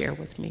want to share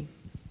with me.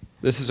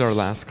 This is our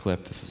last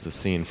clip. This is the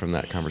scene from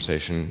that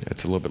conversation.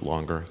 It's a little bit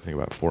longer, I think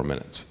about 4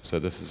 minutes. So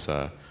this is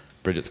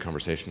Bridget's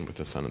conversation with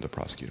the son of the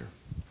prosecutor.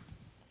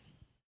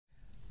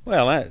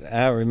 Well,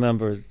 I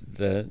remember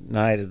the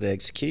night of the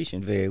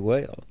execution very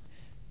well.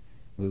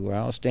 We were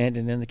all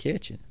standing in the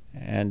kitchen,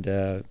 and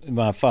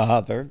my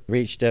father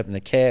reached up in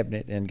the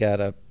cabinet and got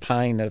a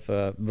pint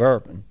of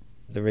bourbon.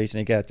 The reason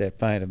he got that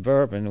pint of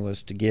bourbon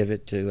was to give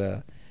it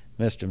to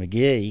Mr.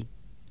 McGee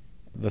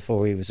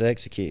before he was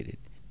executed.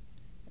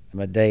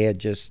 My dad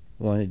just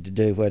wanted to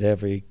do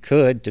whatever he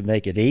could to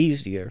make it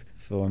easier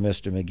for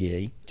Mr.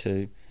 McGee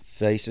to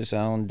face his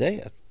own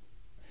death.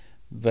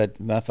 But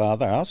my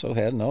father also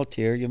had an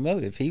ulterior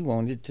motive. He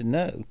wanted to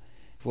know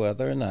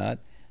whether or not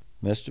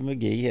Mr.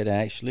 McGee had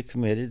actually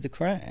committed the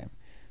crime.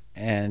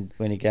 And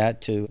when he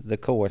got to the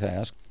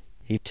courthouse,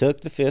 he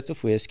took the fifth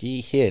of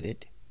whiskey, he hid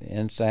it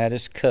inside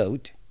his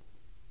coat,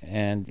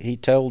 and he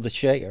told the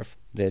sheriff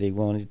that he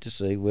wanted to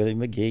see Willie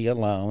McGee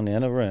alone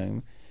in a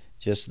room,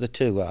 just the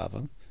two of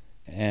them.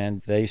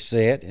 And they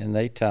sat and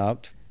they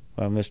talked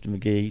while Mr.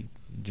 McGee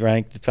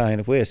drank the pint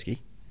of whiskey.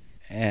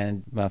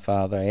 And my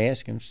father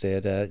asked him,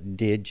 said,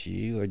 did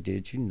you or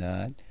did you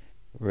not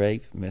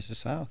rape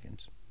Mrs.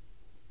 Hawkins?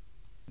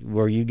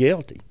 Were you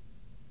guilty?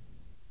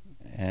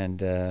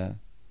 And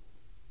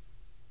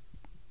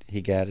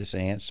he got his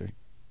answer.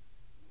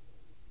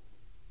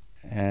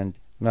 And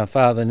my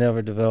father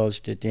never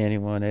divulged it to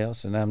anyone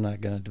else, and I'm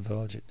not going to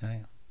divulge it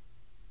now.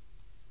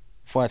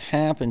 What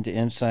happened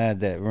inside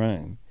that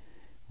room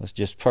was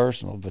just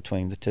personal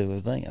between the two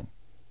of them.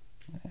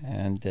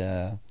 And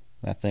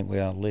I think we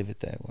ought to leave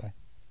it that way.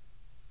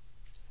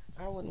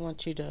 I wouldn't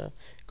want you to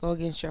go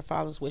against your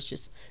father's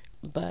wishes,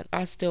 but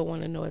I still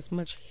want to know as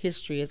much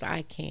history as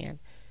I can.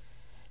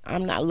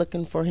 I'm not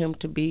looking for him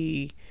to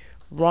be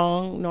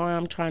wrong, nor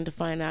I'm trying to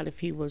find out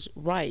if he was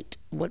right.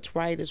 What's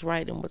right is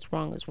right and what's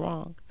wrong is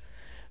wrong.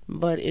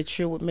 But it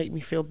sure would make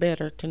me feel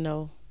better to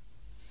know.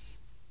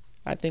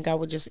 I think I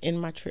would just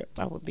end my trip.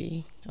 I would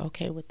be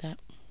okay with that.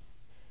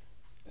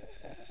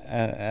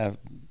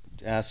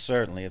 I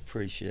certainly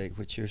appreciate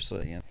what you're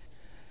saying.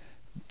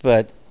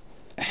 But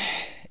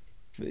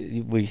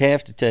we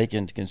have to take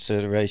into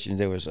consideration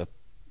there was a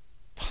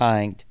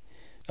pint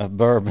of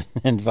bourbon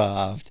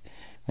involved.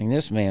 I mean,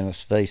 this man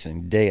was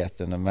facing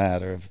death in a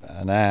matter of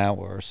an hour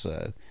or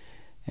so.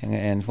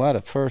 And what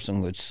a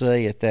person would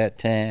say at that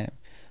time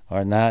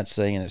or not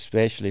say, and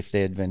especially if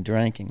they had been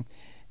drinking,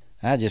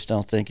 I just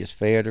don't think it's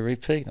fair to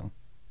repeat them.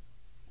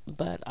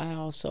 But I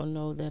also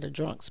know that a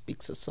drunk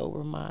speaks a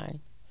sober mind.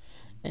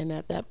 And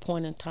at that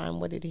point in time,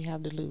 what did he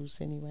have to lose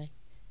anyway?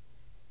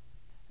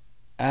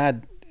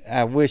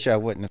 I wish I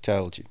wouldn't have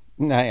told you.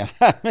 Now,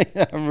 I mean,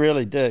 I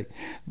really do.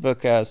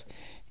 Because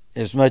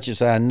as much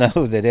as I know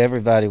that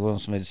everybody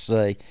wants me to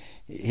say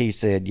he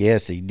said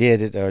yes, he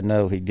did it, or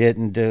no, he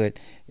didn't do it,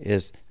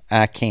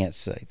 I can't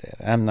say that.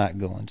 I'm not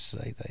going to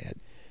say that.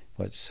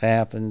 What's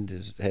happened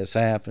has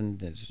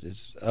happened.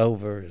 It's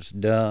over. It's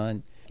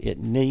done. It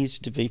needs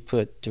to be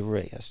put to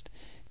rest.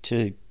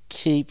 To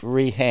keep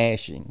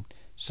rehashing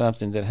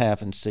something that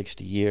happened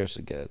 60 years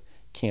ago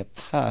can't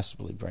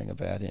possibly bring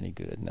about any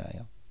good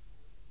now.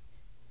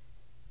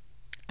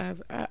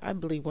 I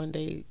believe one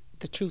day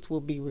the truth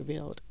will be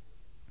revealed.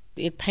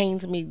 It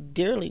pains me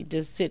dearly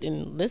to sit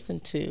and listen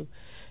to,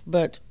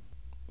 but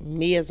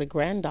me as a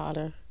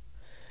granddaughter,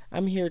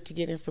 I'm here to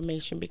get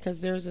information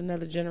because there's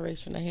another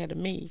generation ahead of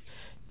me.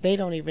 They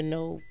don't even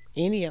know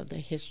any of the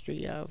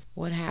history of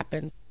what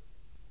happened.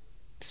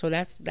 So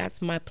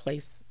that's my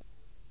place.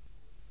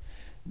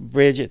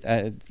 Bridget,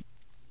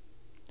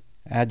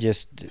 I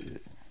just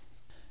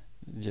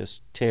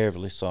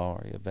terribly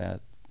sorry about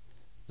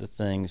the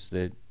things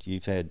that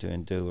you've had to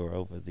endure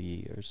over the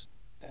years.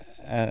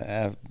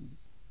 I'll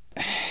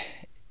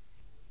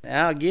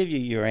give you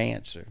your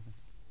answer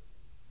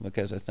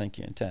because I think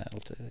you're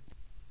entitled to it.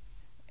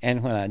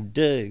 And when I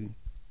do,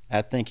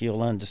 I think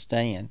you'll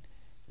understand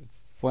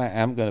why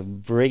I'm going to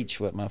breach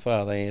what my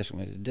father asked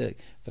me to do.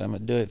 But I'm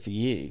going to do it for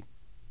you,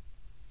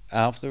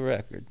 off the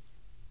record,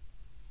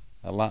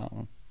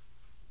 alone.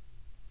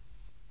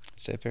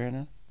 Is that fair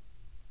enough?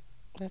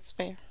 That's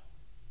fair.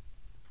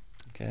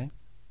 Okay.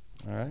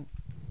 All right.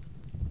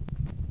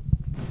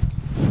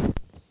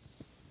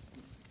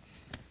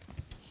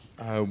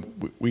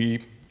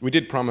 We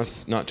did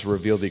promise not to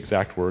reveal the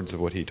exact words of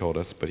what he told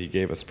us, but he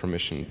gave us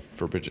permission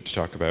for Bridget to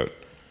talk about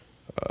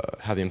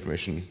how the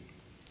information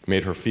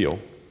made her feel.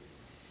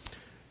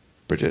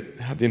 Bridget,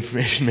 how'd the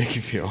information make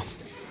you feel?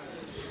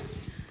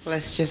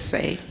 Let's just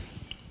say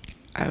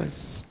I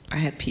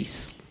had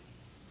peace.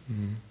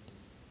 Mm-hmm.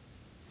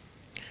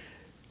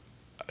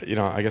 You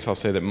know, I guess I'll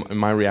say that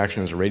my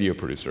reaction as a radio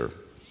producer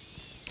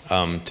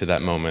to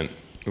that moment,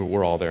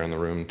 we're all there in the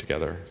room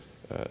together,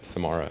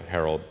 Samara,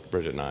 Harold,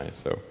 Bridget, and I.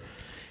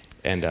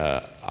 And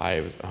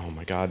I was, oh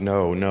my God,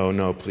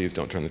 no, please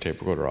don't turn the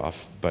tape recorder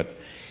off. But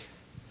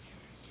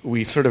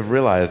we sort of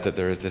realized that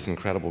there is this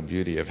incredible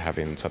beauty of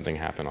having something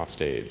happen off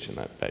stage, and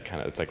that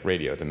kind of, it's like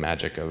radio, the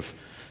magic of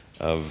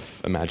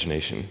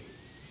imagination,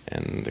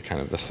 and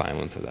the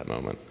silence of that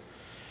moment.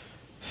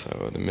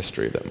 So the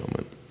mystery of that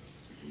moment.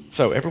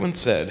 So everyone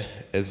said,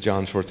 as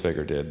John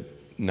Schwarzenegger did,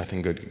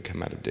 nothing good can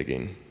come out of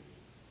digging.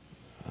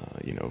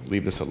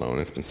 Leave this alone.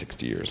 It's been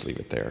 60 years. Leave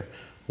it there.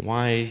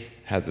 Why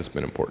has this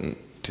been important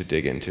to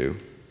dig into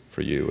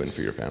for you and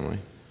for your family?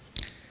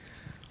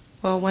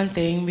 Well, one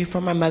thing,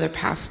 before my mother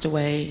passed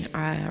away,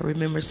 I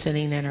remember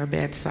sitting at her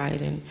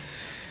bedside, and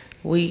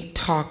we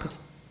talk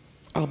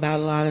about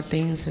a lot of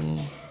things,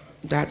 and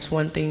that's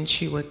one thing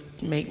she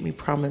would make me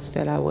promise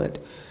that I would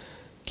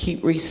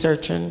keep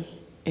researching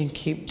and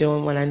keep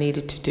doing what I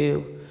needed to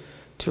do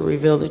to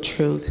reveal the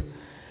truth.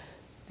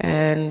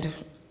 And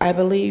I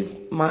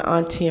believe my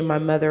auntie and my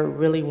mother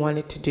really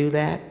wanted to do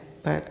that,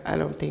 but I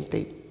don't think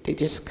they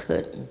just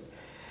couldn't.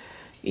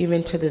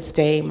 Even to this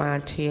day, my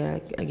auntie,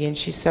 again,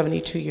 she's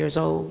 72 years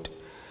old,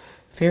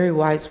 very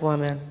wise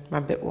woman,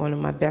 one of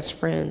my best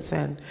friends,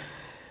 and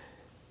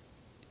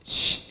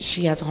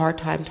she has a hard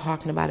time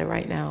talking about it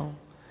right now.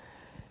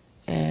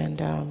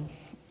 And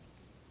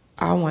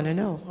I want to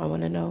know. I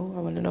want to know.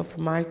 I want to know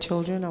for my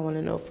children. I want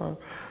to know for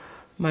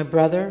my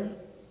brother,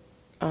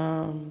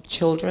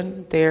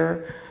 children.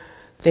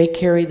 They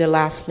carry the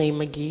last name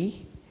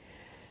McGee.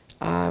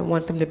 I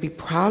want them to be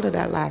proud of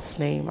that last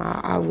name.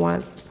 I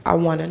want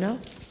to know.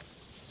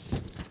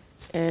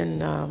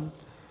 And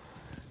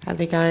I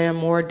think I am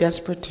more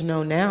desperate to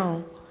know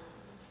now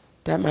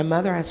that my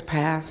mother has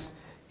passed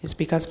is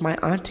because my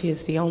auntie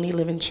is the only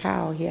living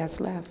child he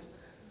has left.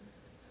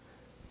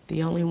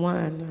 The only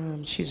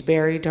one. She's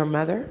buried her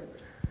mother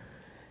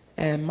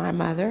and my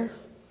mother.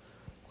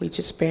 We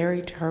just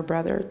buried her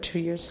brother 2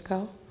 years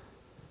ago.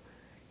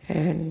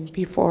 And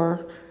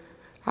before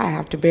I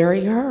have to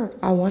bury her,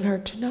 I want her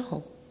to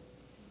know.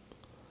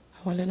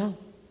 I want to know.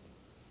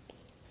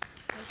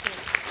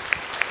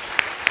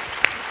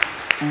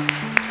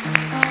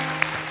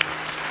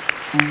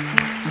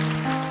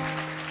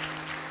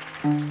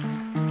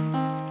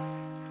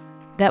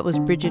 That was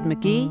Bridget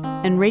McGee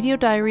and Radio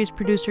Diaries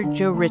producer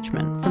Joe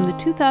Richmond from the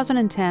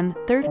 2010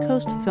 Third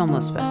Coast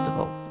Filmless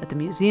Festival at the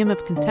Museum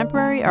of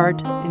Contemporary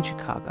Art in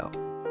Chicago.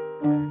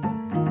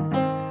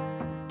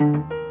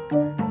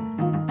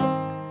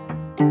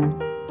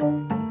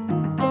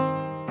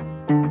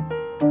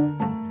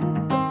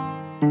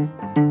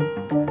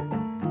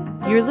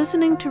 You're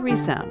listening to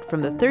Resound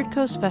from the Third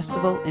Coast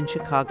Festival in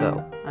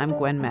Chicago. I'm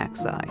Gwen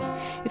Maxey.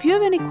 If you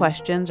have any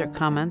questions or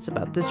comments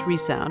about this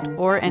Resound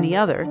or any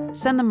other,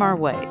 send them our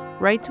way.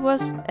 Write to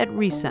us at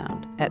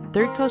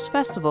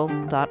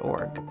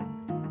resound@thirdcoastfestival.org.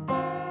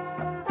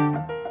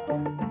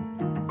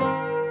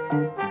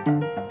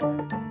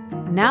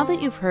 Now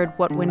that you've heard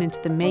what went into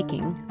the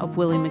making of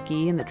Willie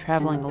McGee and the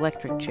traveling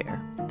electric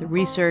chair, the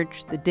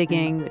research, the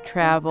digging, the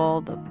travel,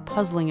 the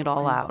puzzling it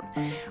all out,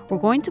 we're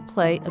going to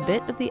play a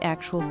bit of the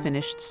actual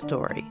finished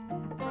story.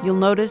 You'll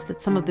notice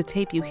that some of the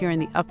tape you hear in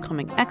the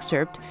upcoming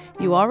excerpt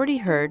you already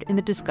heard in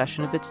the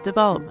discussion of its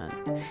development.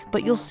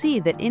 But you'll see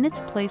that in its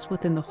place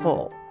within the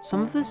whole,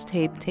 some of this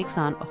tape takes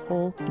on a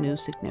whole new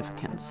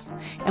significance.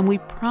 And we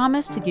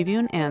promise to give you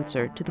an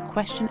answer to the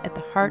question at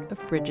the heart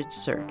of Bridget's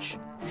search.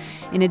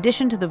 In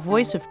addition to the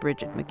voice of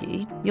Bridget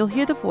McGee, you'll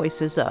hear the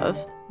voices of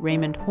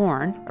Raymond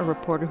Horn, a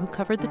reporter who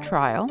covered the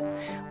trial,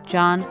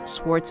 John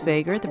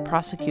Swartzweger, the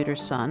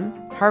prosecutor's son,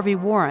 Harvey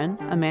Warren,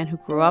 a man who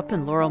grew up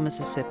in Laurel,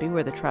 Mississippi,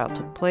 where the trial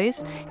took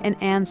place, and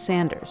Ann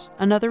Sanders,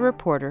 another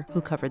reporter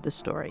who covered the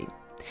story.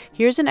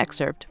 Here's an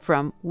excerpt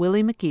from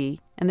Willie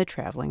McGee and the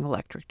Traveling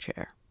Electric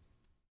Chair.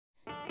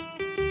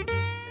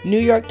 New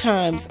York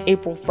Times,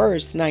 April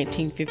 1st,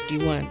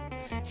 1951.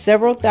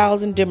 Several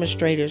thousand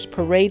demonstrators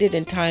paraded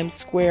in Times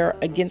Square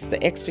against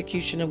the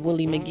execution of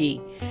Willie McGee.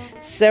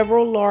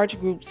 Several large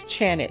groups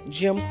chanted,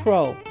 "Jim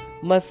Crow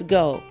must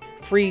go,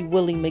 free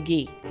Willie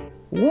McGee."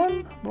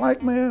 One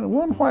black man and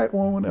one white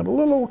woman in a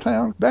little old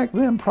town, back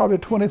then probably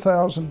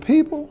 20,000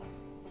 people.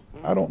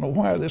 I don't know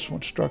why this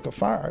one struck a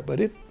fire, but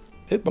it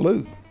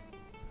blew.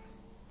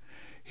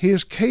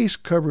 His case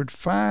covered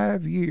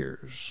 5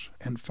 years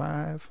and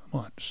 5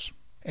 months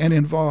and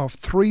involved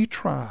 3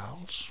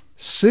 trials,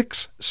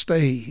 6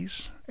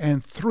 stays,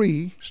 and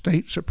 3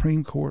 state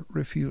Supreme Court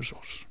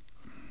refusals.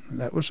 And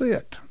that was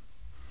it.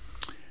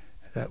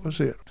 That was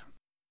it.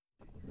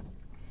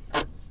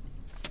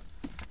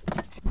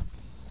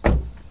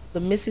 The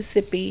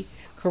Mississippi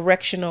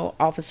Correctional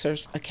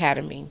Officers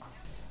Academy.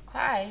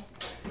 Hi.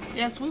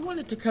 Yes, we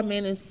wanted to come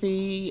in and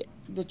see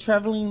the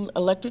traveling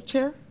electric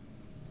chair.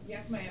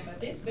 Yes, ma'am,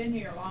 but it's been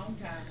here a long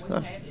time.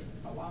 We've had it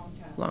a long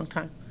time. Long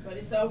time. But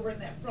it's over in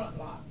that front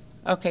lot.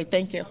 Okay,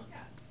 thank you.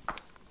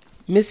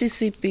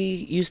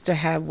 Mississippi used to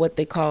have what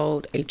they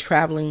called a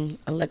traveling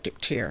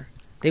electric chair.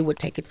 They would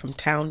take it from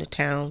town to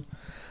town.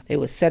 They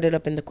would set it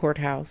up in the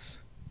courthouse,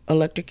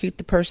 electrocute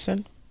the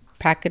person,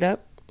 pack it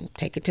up, and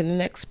take it to the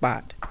next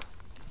spot.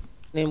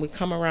 Then we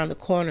come around the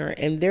corner,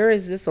 and there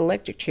is this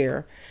electric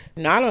chair,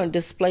 not on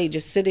display,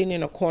 just sitting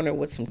in a corner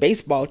with some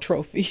baseball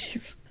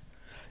trophies.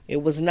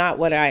 It was not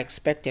what I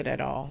expected at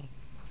all.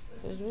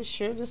 Is we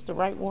sure this is the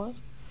right one?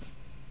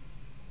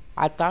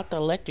 I thought the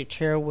electric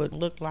chair would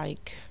look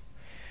like,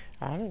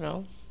 I don't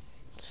know,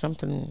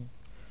 something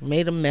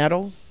made of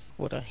metal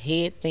with a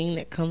head thing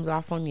that comes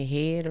off on your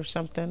head or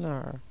something,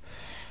 or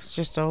it's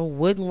just a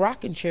wooden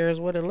rocking chair is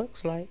what it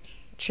looks like.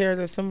 A chair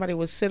that somebody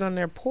would sit on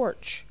their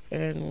porch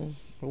and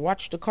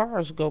watch the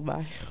cars go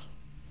by.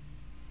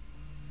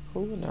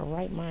 Who in their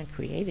right mind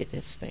created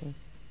this thing?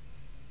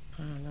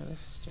 I don't know,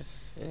 this is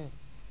just,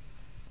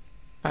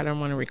 I don't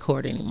want to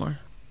record anymore.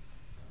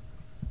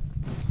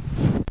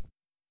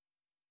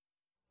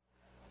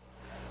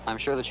 I'm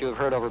sure that you have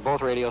heard over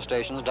both radio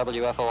stations,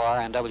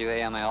 WFOR and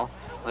WAML,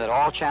 that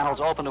all channels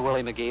open to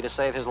Willie McGee to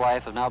save his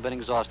life have now been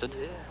exhausted,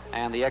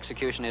 and the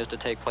execution is to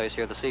take place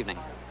here this evening.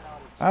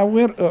 I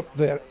went up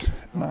that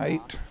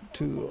night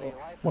to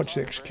watch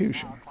the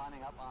execution,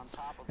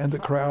 and the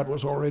crowd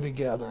was already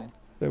gathering.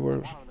 There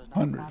were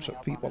hundreds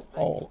of people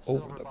all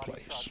over the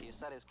place.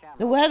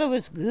 The weather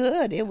was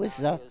good. It was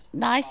a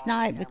nice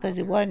night because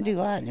it wasn't too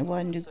hot and it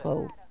wasn't too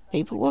cold.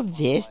 People were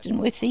visiting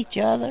with each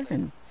other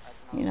and,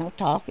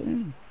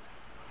 talking,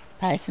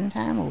 passing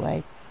time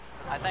away.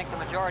 I think the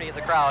majority of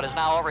the crowd is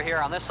now over here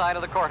on this side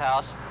of the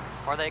courthouse,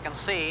 where they can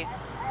see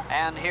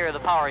and hear the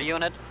power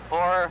unit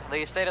for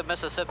the state of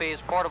Mississippi's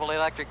portable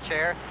electric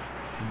chair.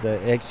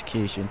 The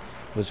execution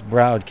was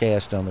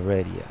broadcast on the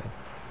radio.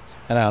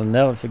 And I'll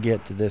never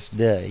forget to this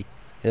day,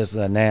 as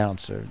the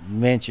announcer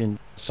mentioned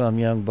some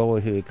young boy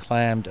who had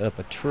climbed up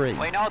a tree.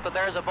 We note that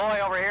there's a boy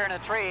over here in a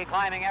tree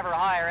climbing ever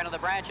higher into the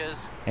branches.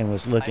 And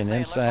was looking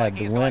inside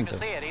the window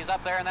He's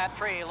up there in that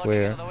tree looking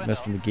where into the window.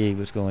 Mr. McGee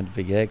was going to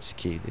be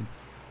executed.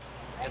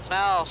 It's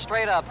now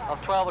straight up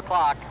of 12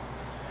 o'clock,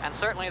 and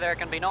certainly there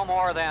can be no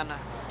more than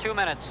 2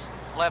 minutes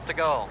left to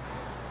go.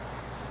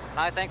 And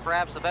I think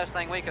perhaps the best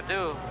thing we could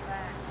do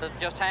is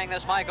just hang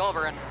this mic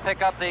over and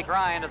pick up the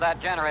grind of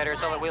that generator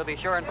so that we'll be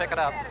sure and pick it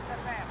up.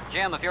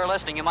 Jim, if you're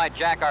listening, you might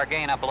jack our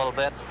gain up a little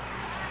bit.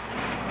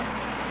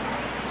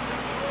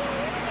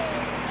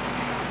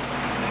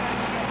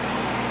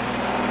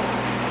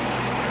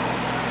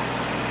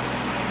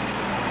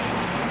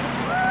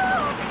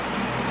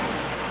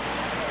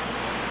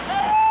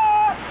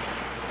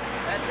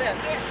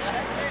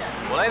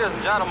 Well, ladies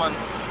and gentlemen,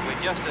 we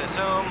just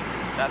assume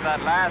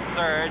that last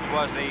surge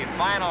was the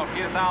final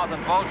few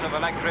thousand volts of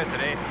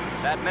electricity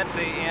that meant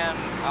the end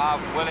of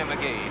Willie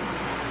McGee.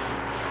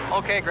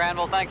 Okay,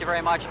 Granville, thank you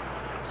very much.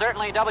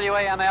 Certainly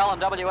WAML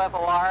and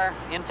WFOR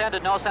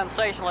intended no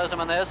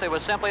sensationalism in this. It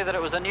was simply that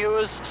it was a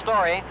news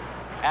story,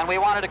 and we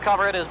wanted to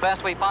cover it as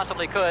best we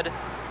possibly could.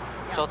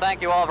 So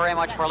thank you all very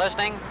much for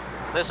listening.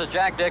 This is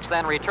Jack Dix,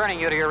 then, returning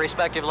you to your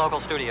respective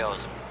local studios.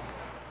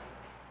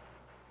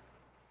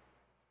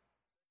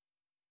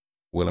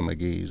 Willie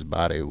McGee's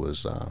body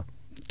was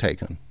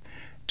taken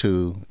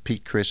to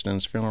Pete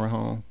Christian's funeral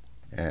home,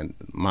 and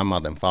my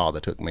mother and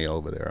father took me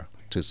over there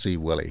to see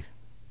Willie,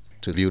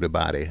 to view the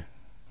body.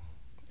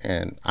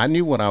 And I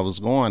knew what I was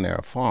going there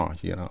for,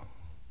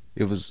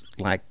 It was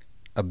like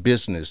a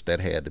business that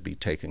had to be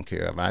taken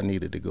care of. I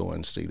needed to go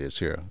and see this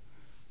here.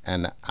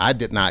 And I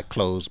did not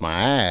close my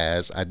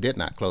eyes. I did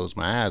not close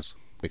my eyes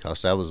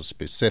because that was a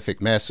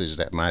specific message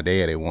that my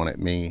daddy wanted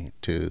me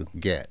to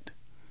get.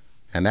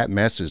 And that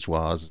message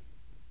was,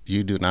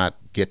 you do not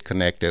get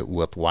connected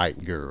with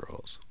white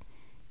girls.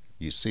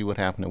 You see what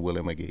happened to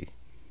Willie McGee.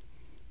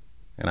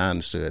 And I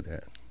understood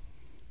that.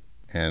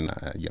 And,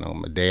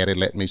 my daddy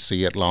let me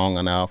see it long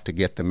enough to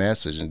get the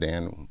message and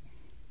then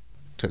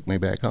took me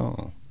back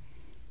home.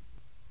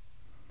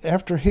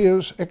 After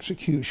his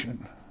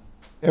execution,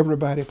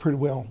 everybody pretty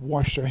well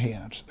washed their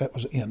hands. That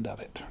was the end of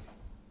it.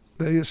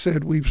 They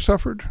said, we've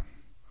suffered.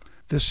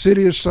 The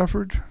city has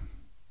suffered.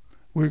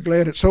 We're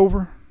glad it's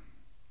over.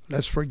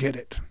 Let's forget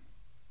it.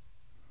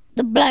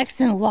 The blacks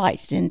and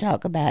whites didn't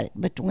talk about it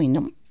between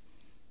them.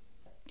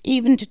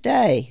 Even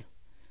today,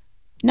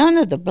 none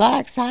of the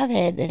blacks I've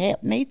had that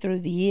helped me through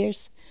the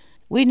years,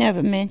 we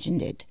never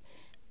mentioned it.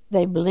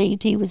 They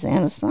believed he was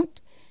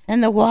innocent,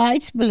 and the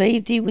whites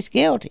believed he was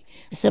guilty.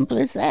 Simple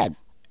as that.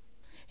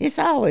 It's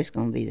always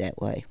going to be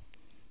that way.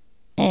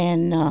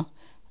 And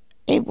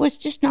it was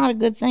just not a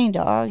good thing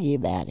to argue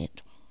about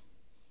it.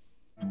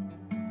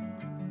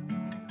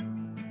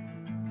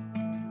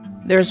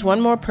 There's one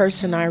more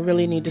person I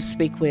really need to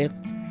speak with.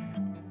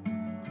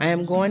 I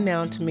am going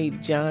now to meet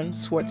John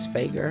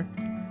Schwartzfeger.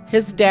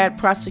 His dad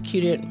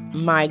prosecuted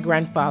my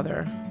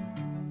grandfather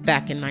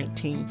back in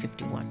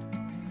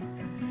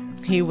 1951.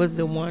 He was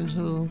the one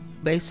who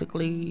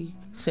basically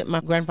sent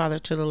my grandfather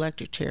to the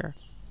electric chair.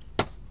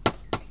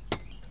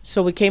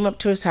 So we came up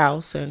to his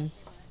house, and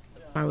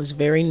I was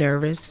very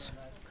nervous.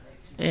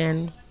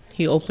 And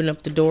he opened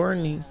up the door,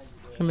 and him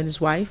and his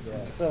wife.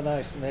 Yeah, so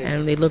nice to meet you.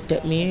 And they looked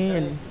at me,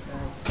 and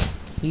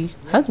he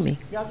hugged me.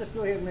 Y'all just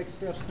go ahead and make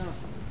yourselves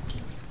comfortable.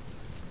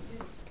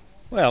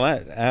 Well,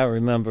 I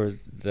remember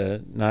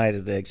the night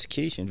of the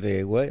execution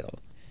very well.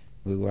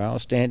 We were all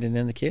standing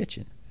in the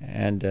kitchen,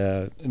 and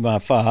my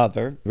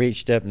father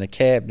reached up in the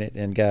cabinet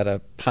and got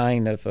a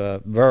pint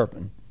of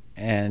bourbon,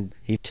 and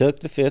he took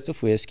the fifth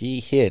of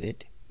whiskey, he hid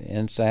it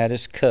inside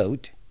his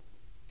coat,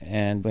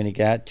 and when he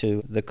got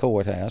to the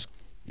courthouse,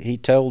 he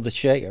told the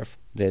sheriff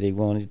that he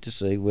wanted to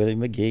see Willie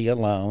McGee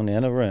alone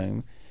in a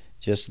room,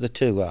 just the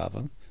two of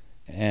them.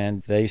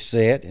 And they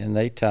sat and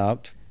they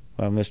talked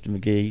while Mr.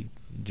 McGee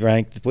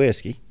drank the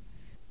whiskey.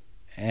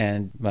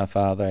 And my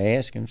father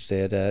asked him,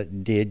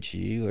 said, did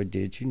you or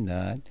did you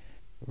not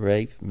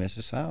rape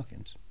Mrs.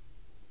 Hawkins?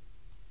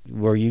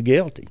 Were you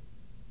guilty?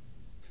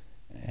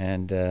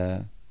 And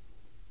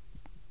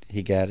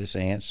he got his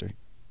answer.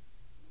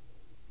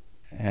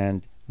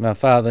 And my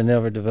father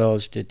never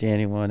divulged it to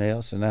anyone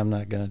else, and I'm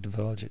not going to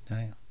divulge it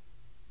now.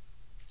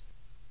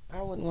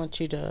 I wouldn't want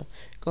you to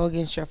go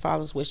against your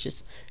father's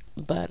wishes.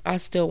 but I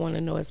still want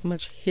to know as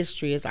much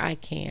history as I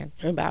can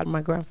about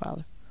my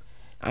grandfather.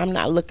 I'm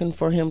not looking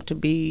for him to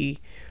be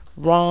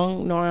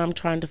wrong, nor I'm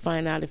trying to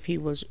find out if he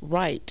was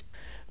right,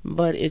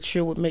 but it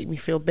sure would make me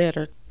feel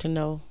better to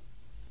know.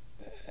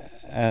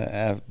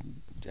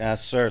 I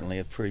certainly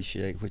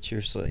appreciate what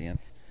you're saying,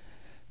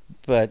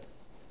 but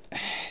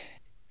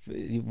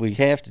we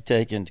have to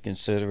take into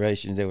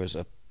consideration there was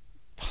a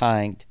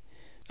pint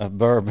of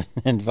bourbon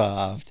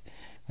involved.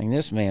 I mean,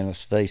 this man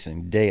was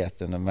facing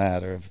death in a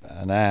matter of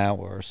an hour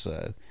or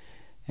so.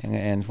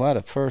 And what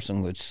a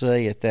person would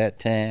say at that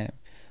time,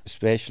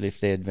 especially if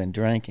they had been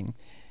drinking,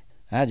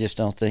 I just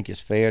don't think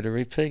it's fair to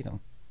repeat them.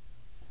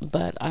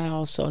 But I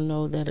also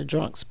know that a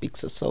drunk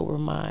speaks a sober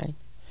mind.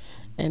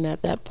 And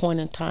at that point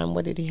in time,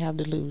 what did he have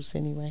to lose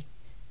anyway?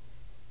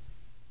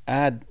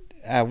 I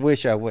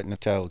wish I wouldn't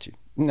have told you.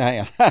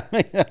 Now, I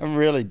mean, I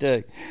really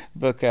do.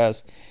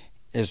 Because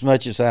as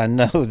much as I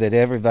know that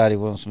everybody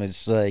wants me to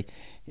say,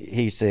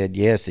 he said,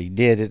 yes, he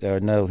did it, or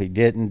no, he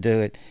didn't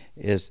do it,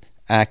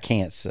 I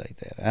can't say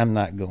that. I'm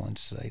not going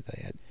to say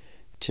that.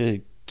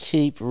 To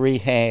keep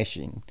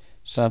rehashing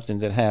something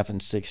that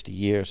happened 60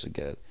 years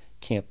ago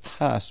can't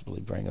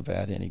possibly bring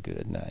about any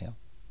good now.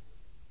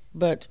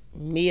 But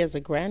me as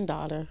a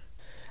granddaughter,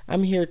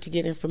 I'm here to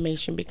get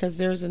information because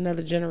there's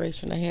another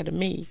generation ahead of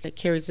me that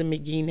carries the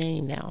McGee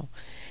name now.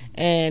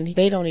 And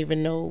they don't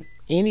even know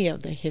any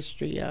of the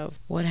history of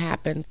what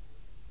happened.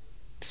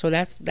 So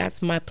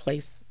that's my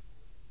place.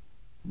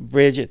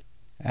 Bridget,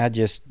 I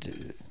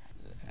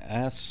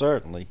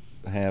certainly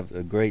have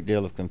a great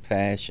deal of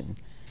compassion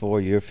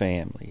for your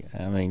family.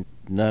 I mean,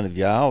 none of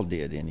y'all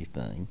did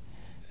anything.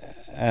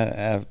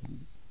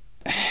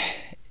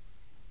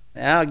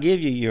 I'll give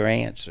you your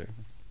answer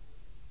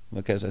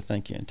because I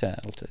think you're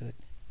entitled to it.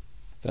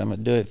 But I'm going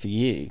to do it for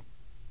you,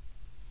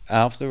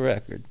 off the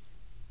record,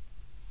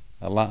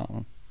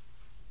 alone.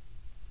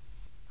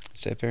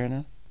 Is that fair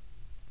enough?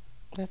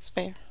 That's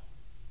fair.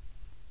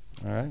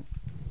 All right.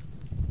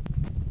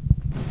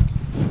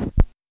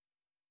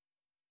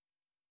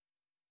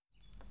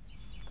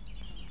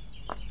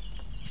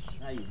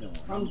 How you doing?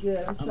 I'm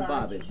good. I'm sorry.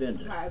 Bobby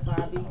Bender. Hi,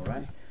 Bobby. All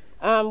right.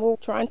 We're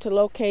trying to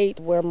locate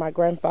where my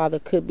grandfather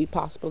could be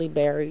possibly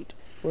buried,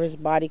 where his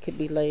body could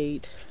be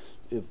laid.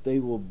 If they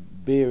were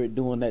buried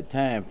during that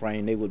time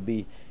frame, they would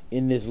be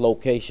in this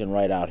location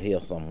right out here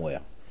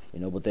somewhere. You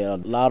know, but there are a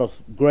lot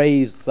of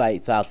grave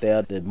sites out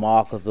there. The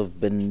markers have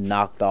been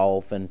knocked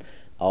off, and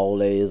all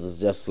there is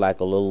just like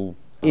a little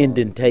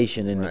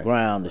indentation in the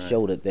ground to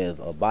show that there's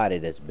a body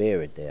that's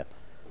buried there.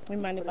 You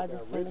mind if I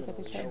just take a look at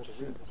the church?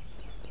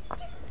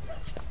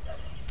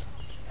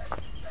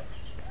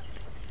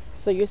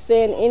 So you're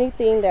saying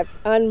anything that's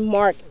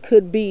unmarked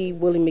could be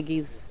Willie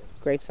McGee's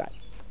gravesite?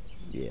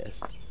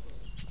 Yes.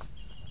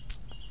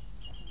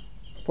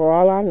 For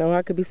all I know,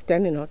 I could be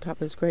standing on top of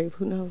his grave.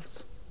 Who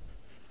knows?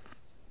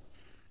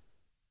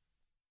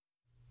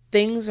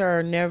 Things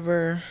are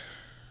never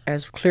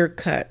as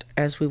clear-cut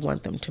as we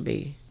want them to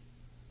be.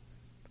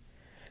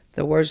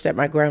 The words that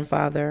my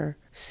grandfather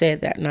said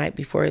that night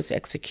before his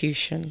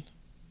execution,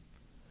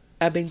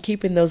 I've been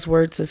keeping those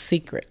words a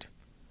secret.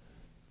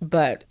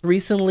 But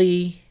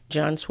recently,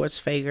 John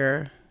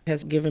Schwartzfeger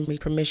has given me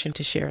permission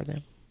to share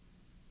them.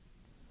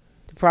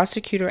 The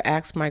prosecutor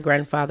asked my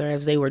grandfather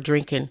as they were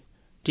drinking,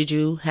 "Did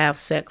you have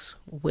sex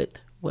with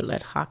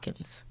Willette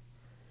Hawkins?"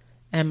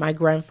 And my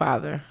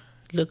grandfather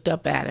looked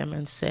up at him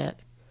and said,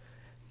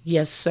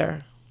 "Yes,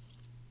 sir.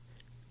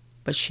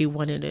 But she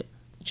wanted it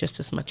just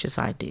as much as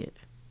I did."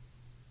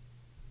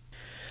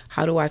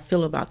 How do I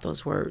feel about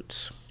those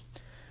words?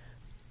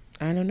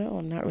 I don't know.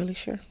 I'm not really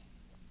sure.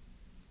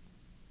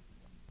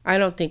 I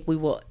don't think we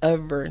will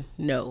ever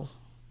know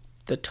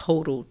the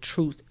total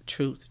truth.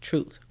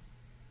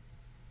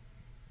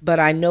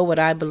 But I know what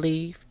I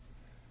believe,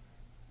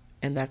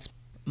 and that's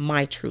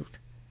my truth.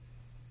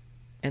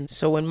 And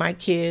so when my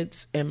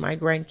kids and my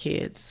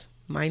grandkids,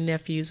 my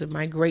nephews and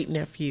my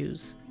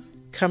great-nephews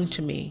come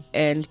to me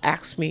and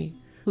ask me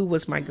who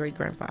was my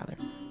great-grandfather,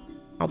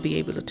 I'll be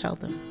able to tell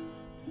them.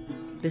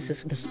 This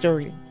is the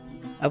story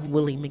of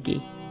Willie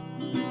McGee.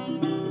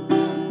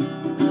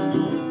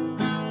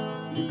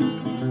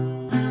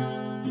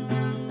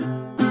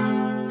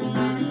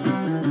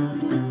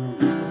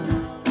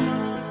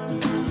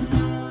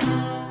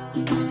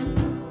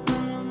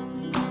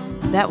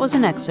 That was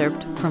an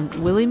excerpt from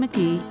Willie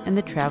McGee and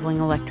the Traveling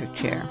Electric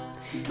Chair.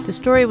 The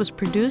story was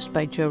produced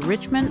by Joe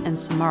Richman and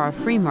Samara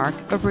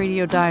Freemark of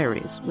Radio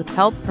Diaries, with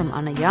help from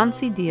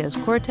Anayansi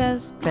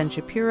Diaz-Cortez, Ben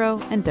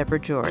Shapiro, and Deborah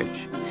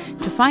George.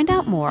 To find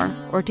out more,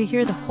 or to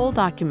hear the whole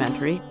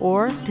documentary,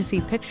 or to see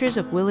pictures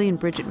of Willie and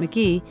Bridget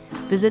McGee,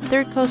 visit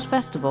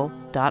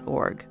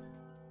thirdcoastfestival.org.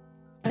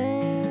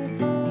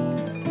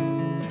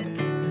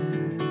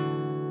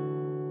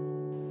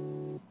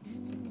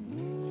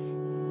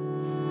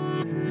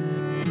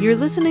 You're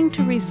listening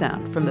to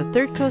Resound from the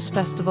Third Coast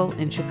Festival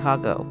in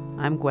Chicago.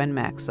 I'm Gwen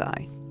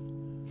Maxey.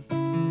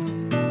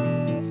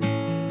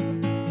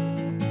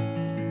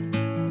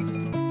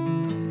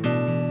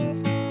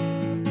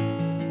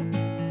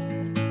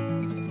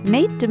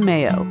 Nate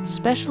DeMeo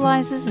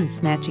specializes in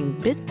snatching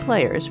bit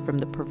players from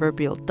the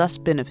proverbial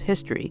dustbin of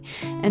history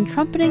and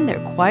trumpeting their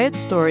quiet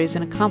stories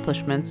and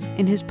accomplishments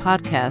in his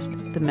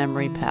podcast, The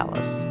Memory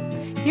Palace.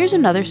 Here's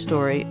another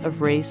story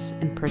of race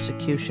and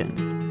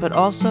persecution, but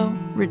also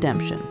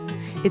redemption.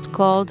 It's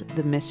called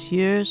The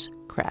Monsieur's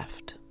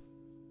Craft.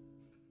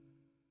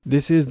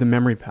 This is The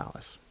Memory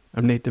Palace.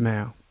 I'm Nate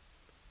DeMeo.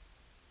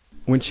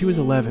 When she was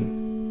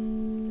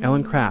 11,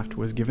 Ellen Craft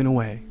was given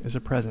away as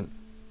a present.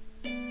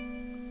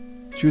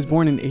 She was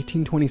born in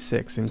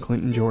 1826 in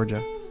Clinton,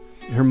 Georgia.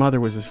 Her mother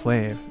was a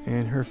slave,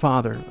 and her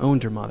father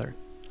owned her mother.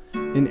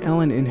 And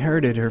Ellen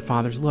inherited her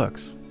father's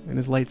looks and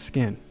his light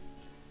skin.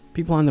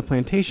 People on the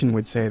plantation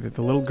would say that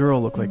the little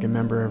girl looked like a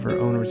member of her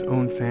owner's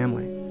own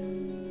family.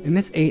 And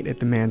this ate at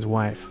the man's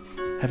wife,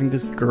 having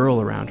this girl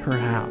around her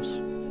house,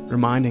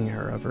 reminding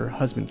her of her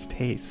husband's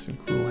tastes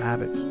and cruel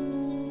habits.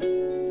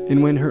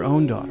 And when her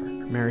own daughter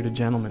married a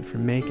gentleman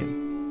from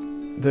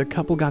Macon, the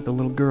couple got the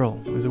little girl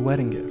as a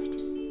wedding gift.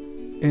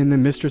 And the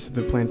mistress of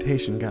the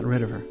plantation got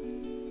rid of her.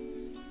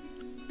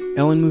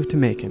 Ellen moved to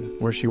Macon,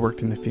 where she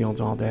worked in the fields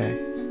all day,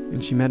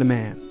 and she met a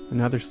man,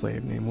 another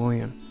slave named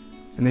William,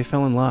 and they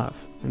fell in love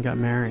and got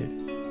married.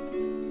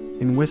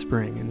 In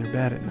whispering in their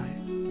bed at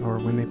night, or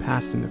when they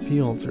passed in the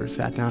fields or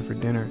sat down for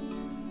dinner,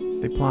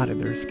 they plotted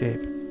their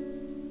escape.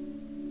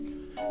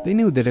 They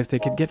knew that if they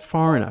could get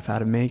far enough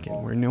out of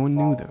Macon where no one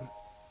knew them,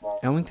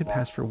 Ellen could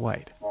pass for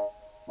white.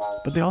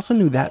 But they also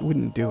knew that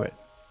wouldn't do it.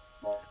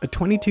 A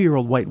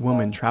 22-year-old white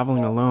woman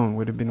traveling alone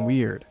would have been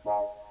weird.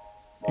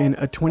 And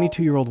a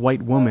 22-year-old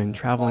white woman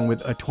traveling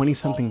with a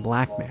 20-something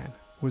black man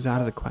was out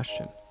of the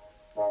question.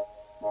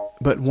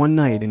 But one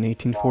night in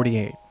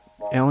 1848,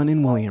 Ellen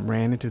and William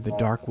ran into the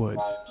dark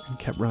woods and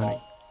kept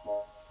running.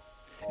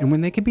 And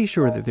when they could be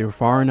sure that they were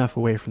far enough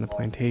away from the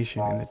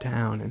plantation and the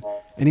town and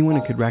anyone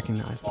who could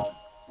recognize them,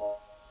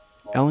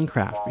 Ellen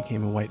Craft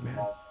became a white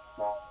man.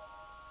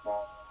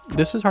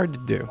 This was hard to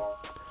do.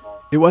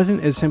 It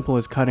wasn't as simple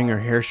as cutting her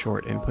hair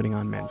short and putting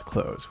on men's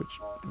clothes, which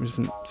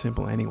isn't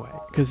simple anyway.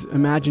 Because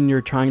imagine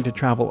you're trying to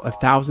travel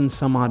 1,000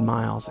 some odd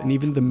miles in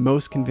even the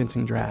most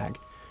convincing drag,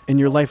 and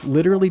your life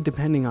literally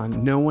depending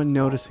on no one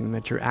noticing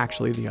that you're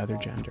actually the other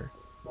gender.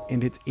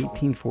 And it's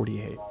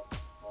 1848.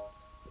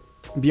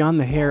 Beyond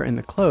the hair and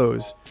the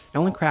clothes,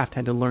 Ellen Craft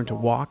had to learn to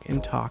walk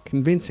and talk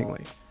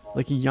convincingly,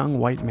 like a young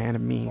white man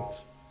of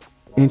means.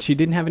 And she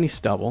didn't have any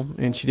stubble,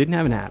 and she didn't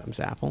have an Adam's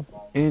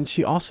apple, and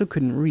she also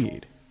couldn't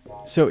read.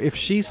 So if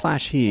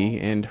she/he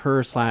and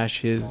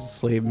her/his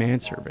slave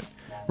manservant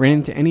ran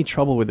into any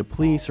trouble with the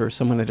police or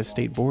someone at a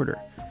state border,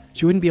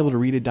 she wouldn't be able to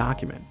read a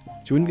document.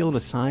 She wouldn't be able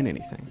to sign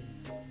anything.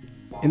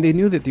 And they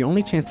knew that the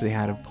only chance they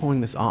had of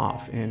pulling this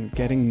off and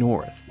getting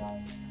north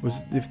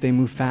was if they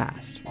moved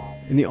fast.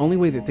 And the only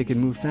way that they could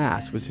move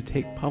fast was to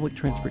take public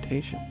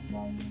transportation.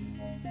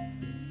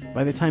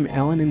 By the time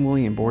Ellen and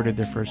William boarded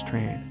their first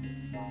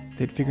train,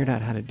 they'd figured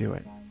out how to do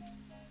it.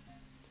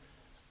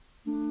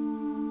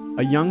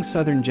 A young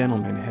Southern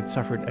gentleman had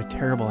suffered a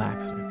terrible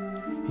accident.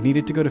 He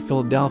needed to go to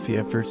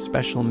Philadelphia for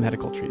special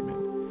medical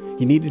treatment.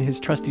 He needed his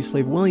trusty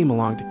slave William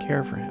along to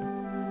care for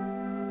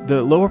him.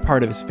 The lower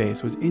part of his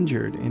face was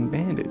injured and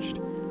bandaged,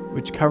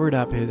 which covered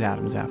up his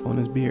Adam's apple and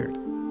his beard.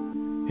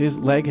 His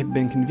leg had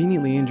been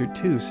conveniently injured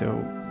too, so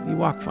he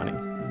walked funny,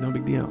 no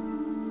big deal.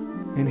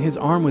 And his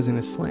arm was in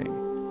a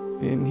sling,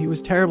 and he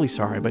was terribly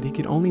sorry, but he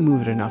could only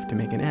move it enough to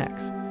make an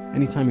X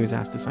anytime he was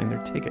asked to sign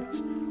their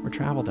tickets or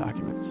travel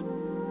documents.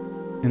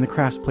 And the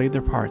Crafts played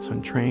their parts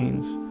on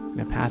trains,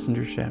 in a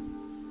passenger ship,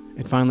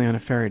 and finally on a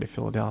ferry to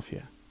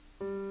Philadelphia.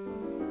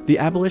 The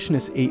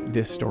abolitionists ate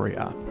this story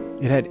up.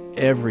 It had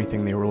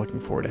everything they were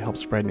looking for to help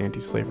spread an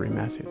anti-slavery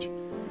message.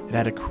 It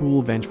had a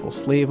cruel, vengeful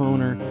slave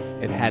owner,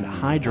 it had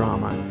high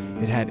drama,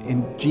 it had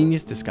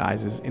ingenious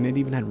disguises, and it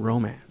even had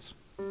romance.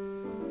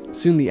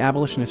 Soon the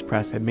abolitionist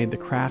press had made the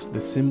Crafts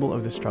the symbol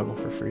of the struggle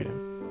for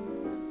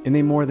freedom. And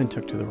they more than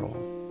took to the role,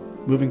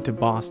 moving to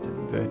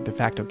Boston, the de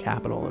facto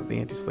capital of the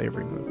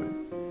anti-slavery movement,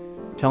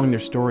 telling their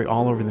story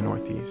all over the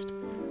Northeast,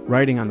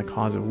 writing on the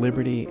cause of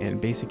liberty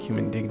and basic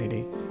human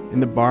dignity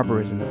and the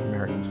barbarism of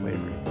American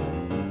slavery.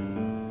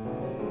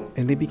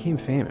 And they became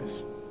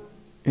famous.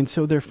 And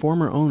so their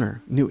former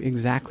owner knew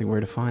exactly where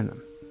to find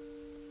them.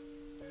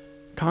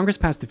 Congress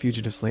passed the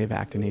Fugitive Slave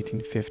Act in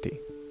 1850.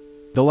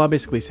 The law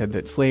basically said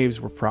that slaves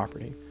were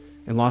property,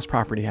 and lost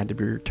property had to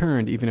be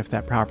returned even if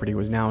that property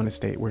was now in a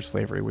state where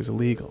slavery was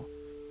illegal.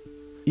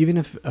 Even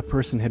if a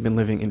person had been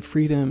living in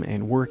freedom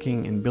and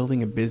working and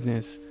building a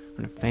business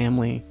and a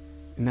family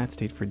in that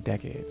state for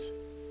decades.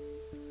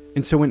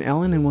 And so when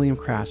Ellen and William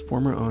Craft's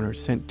former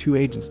owners sent 2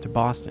 agents to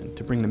Boston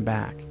to bring them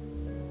back,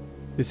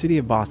 the city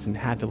of Boston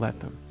had to let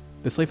them.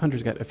 The slave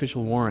hunters got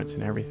official warrants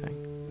and everything.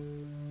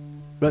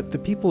 But the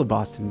people of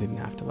Boston didn't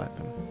have to let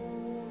them.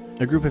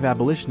 A group of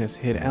abolitionists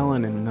hid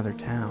Ellen in another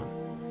town,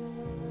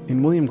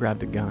 and William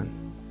grabbed a gun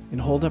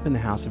and holed up in the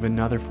house of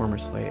another former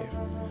slave,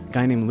 a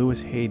guy named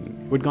Lewis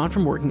Hayden, who had gone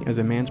from working as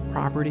a man's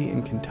property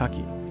in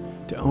Kentucky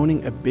to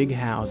owning a big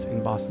house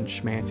in Boston's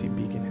schmancy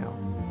Beacon Hill.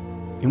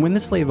 And when the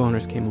slave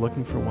owners came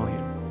looking for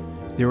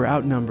William, They were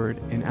outnumbered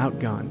and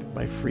outgunned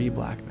by free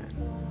black men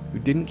who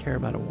didn't care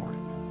about a war,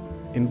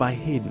 and by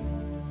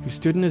Hayden, who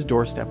stood in his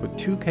doorstep with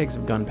 2 kegs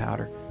of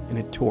gunpowder and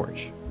a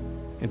torch,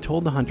 and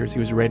told the hunters he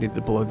was ready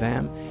to blow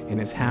them and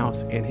his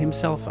house and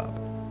himself up,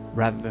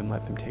 rather than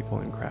let them take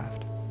William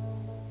Craft.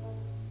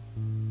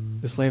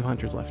 The slave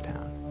hunters left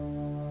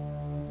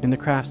town, and the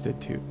Crafts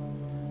did too.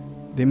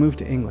 They moved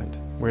to England,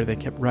 where they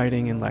kept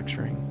writing and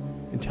lecturing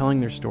and telling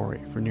their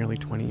story for nearly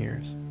 20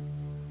 years.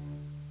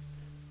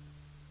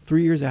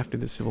 3 years after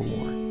the Civil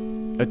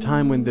War, a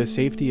time when the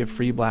safety of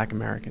free black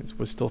Americans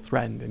was still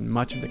threatened in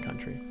much of the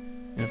country,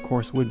 and of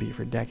course would be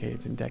for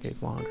decades and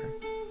decades longer,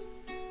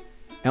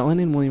 Ellen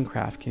and William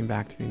Craft came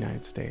back to the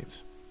United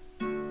States.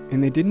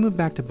 And they didn't move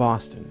back to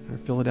Boston or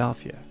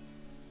Philadelphia,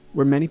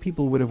 where many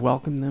people would have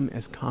welcomed them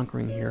as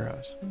conquering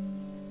heroes.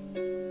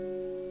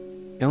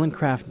 Ellen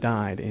Craft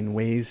died in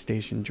Wayes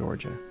Station,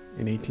 Georgia,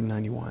 in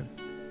 1891,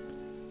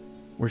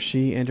 where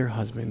she and her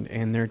husband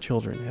and their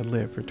children had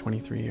lived for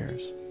 23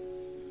 years,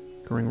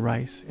 growing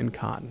rice and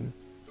cotton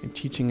and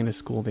teaching in a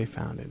school they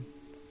founded.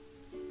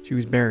 She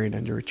was buried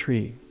under a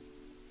tree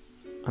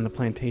on the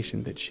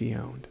plantation that she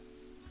owned.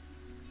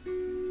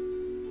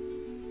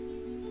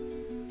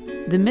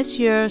 The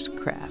Messieurs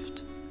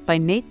Craft by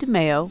Nate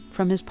DeMeo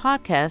from his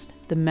podcast,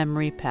 The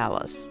Memory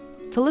Palace.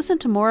 To listen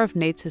to more of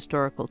Nate's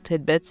historical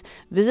tidbits,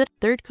 visit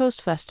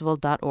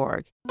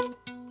thirdcoastfestival.org.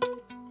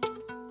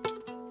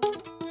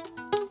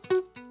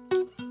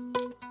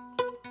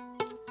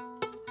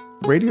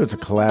 Radio is a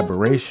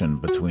collaboration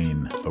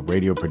between a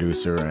radio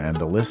producer and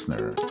a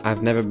listener.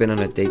 I've never been on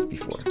a date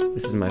before.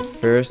 This is my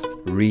first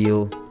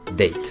real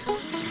date.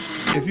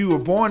 If you were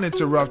born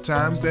into rough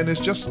times, then it's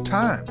just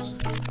times.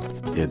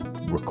 It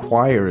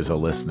requires a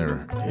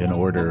listener in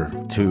order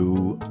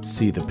to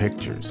see the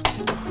pictures.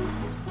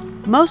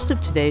 Most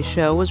of today's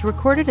show was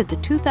recorded at the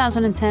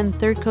 2010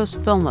 Third Coast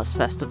Filmless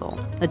Festival,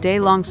 a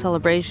day-long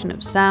celebration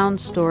of sound,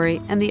 story,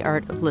 and the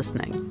art of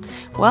listening.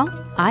 Well,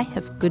 I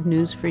have good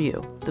news for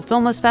you. The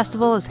Filmless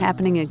Festival is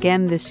happening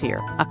again this year,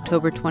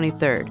 October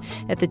 23rd,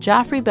 at the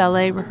Joffrey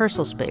Ballet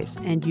Rehearsal Space,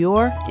 and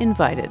you're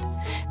invited.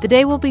 The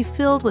day will be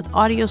filled with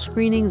audio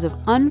screenings of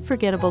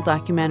unforgettable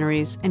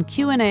documentaries and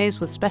Q&As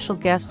with special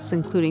guests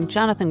including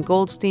Jonathan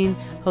Goldstein,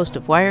 host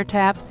of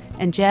Wiretap,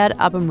 and Jad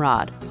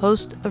Abumrad,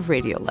 host of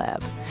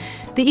Radiolab.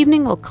 The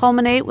evening will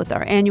culminate with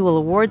our annual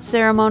awards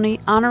ceremony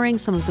honoring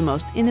some of the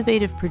most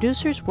innovative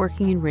producers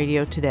working in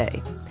radio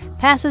today.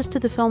 Passes to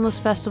the Filmless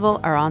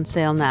Festival are on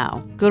sale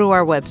now. Go to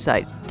our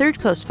website,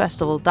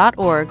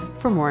 thirdcoastfestival.org,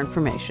 for more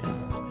information.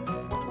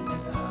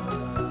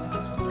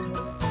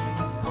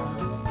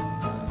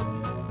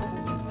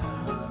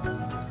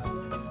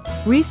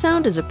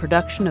 Resound is a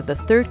production of the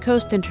Third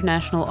Coast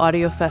International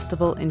Audio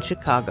Festival in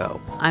Chicago.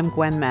 I'm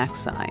Gwen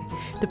Maxey.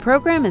 The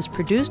program is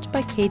produced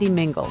by Katie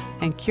Mingle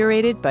and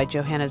curated by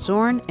Johanna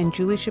Zorn and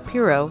Julie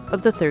Shapiro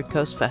of the Third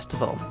Coast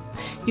Festival.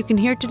 You can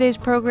hear today's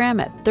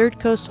program at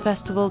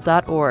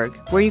thirdcoastfestival.org,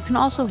 where you can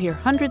also hear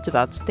hundreds of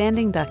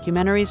outstanding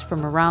documentaries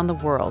from around the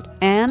world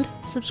and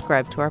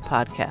subscribe to our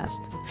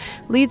podcast.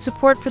 Lead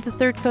support for the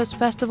Third Coast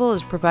Festival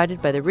is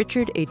provided by the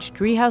Richard H.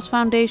 Driehaus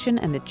Foundation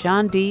and the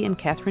John D. and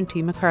Catherine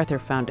T. MacArthur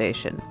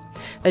Foundation.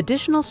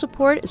 Additional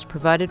support is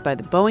provided by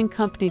the Boeing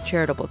Company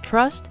Charitable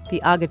Trust,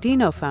 the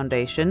Agudino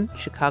Foundation,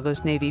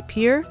 Chicago's Navy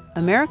Pier,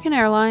 American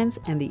Airlines,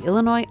 and the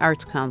Illinois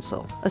Arts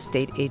Council, a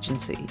state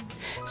agency.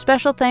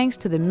 Special thanks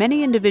to the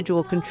many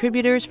individual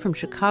contributors from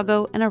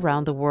Chicago and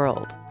around the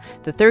world.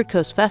 The Third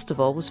Coast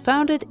Festival was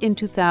founded in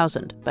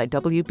 2000 by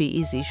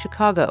WBEZ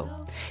Chicago.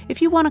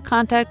 If you want to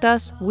contact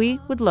us, we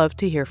would love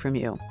to hear from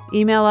you.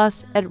 Email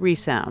us at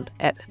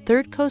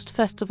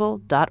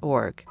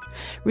resound@thirdcoastfestival.org.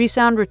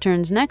 Resound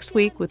returns next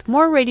week with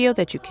more radio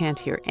that you can't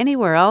hear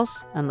anywhere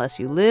else unless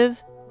you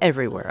live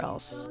everywhere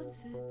else.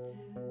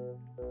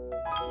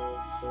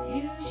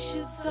 You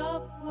should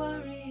stop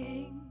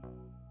worrying.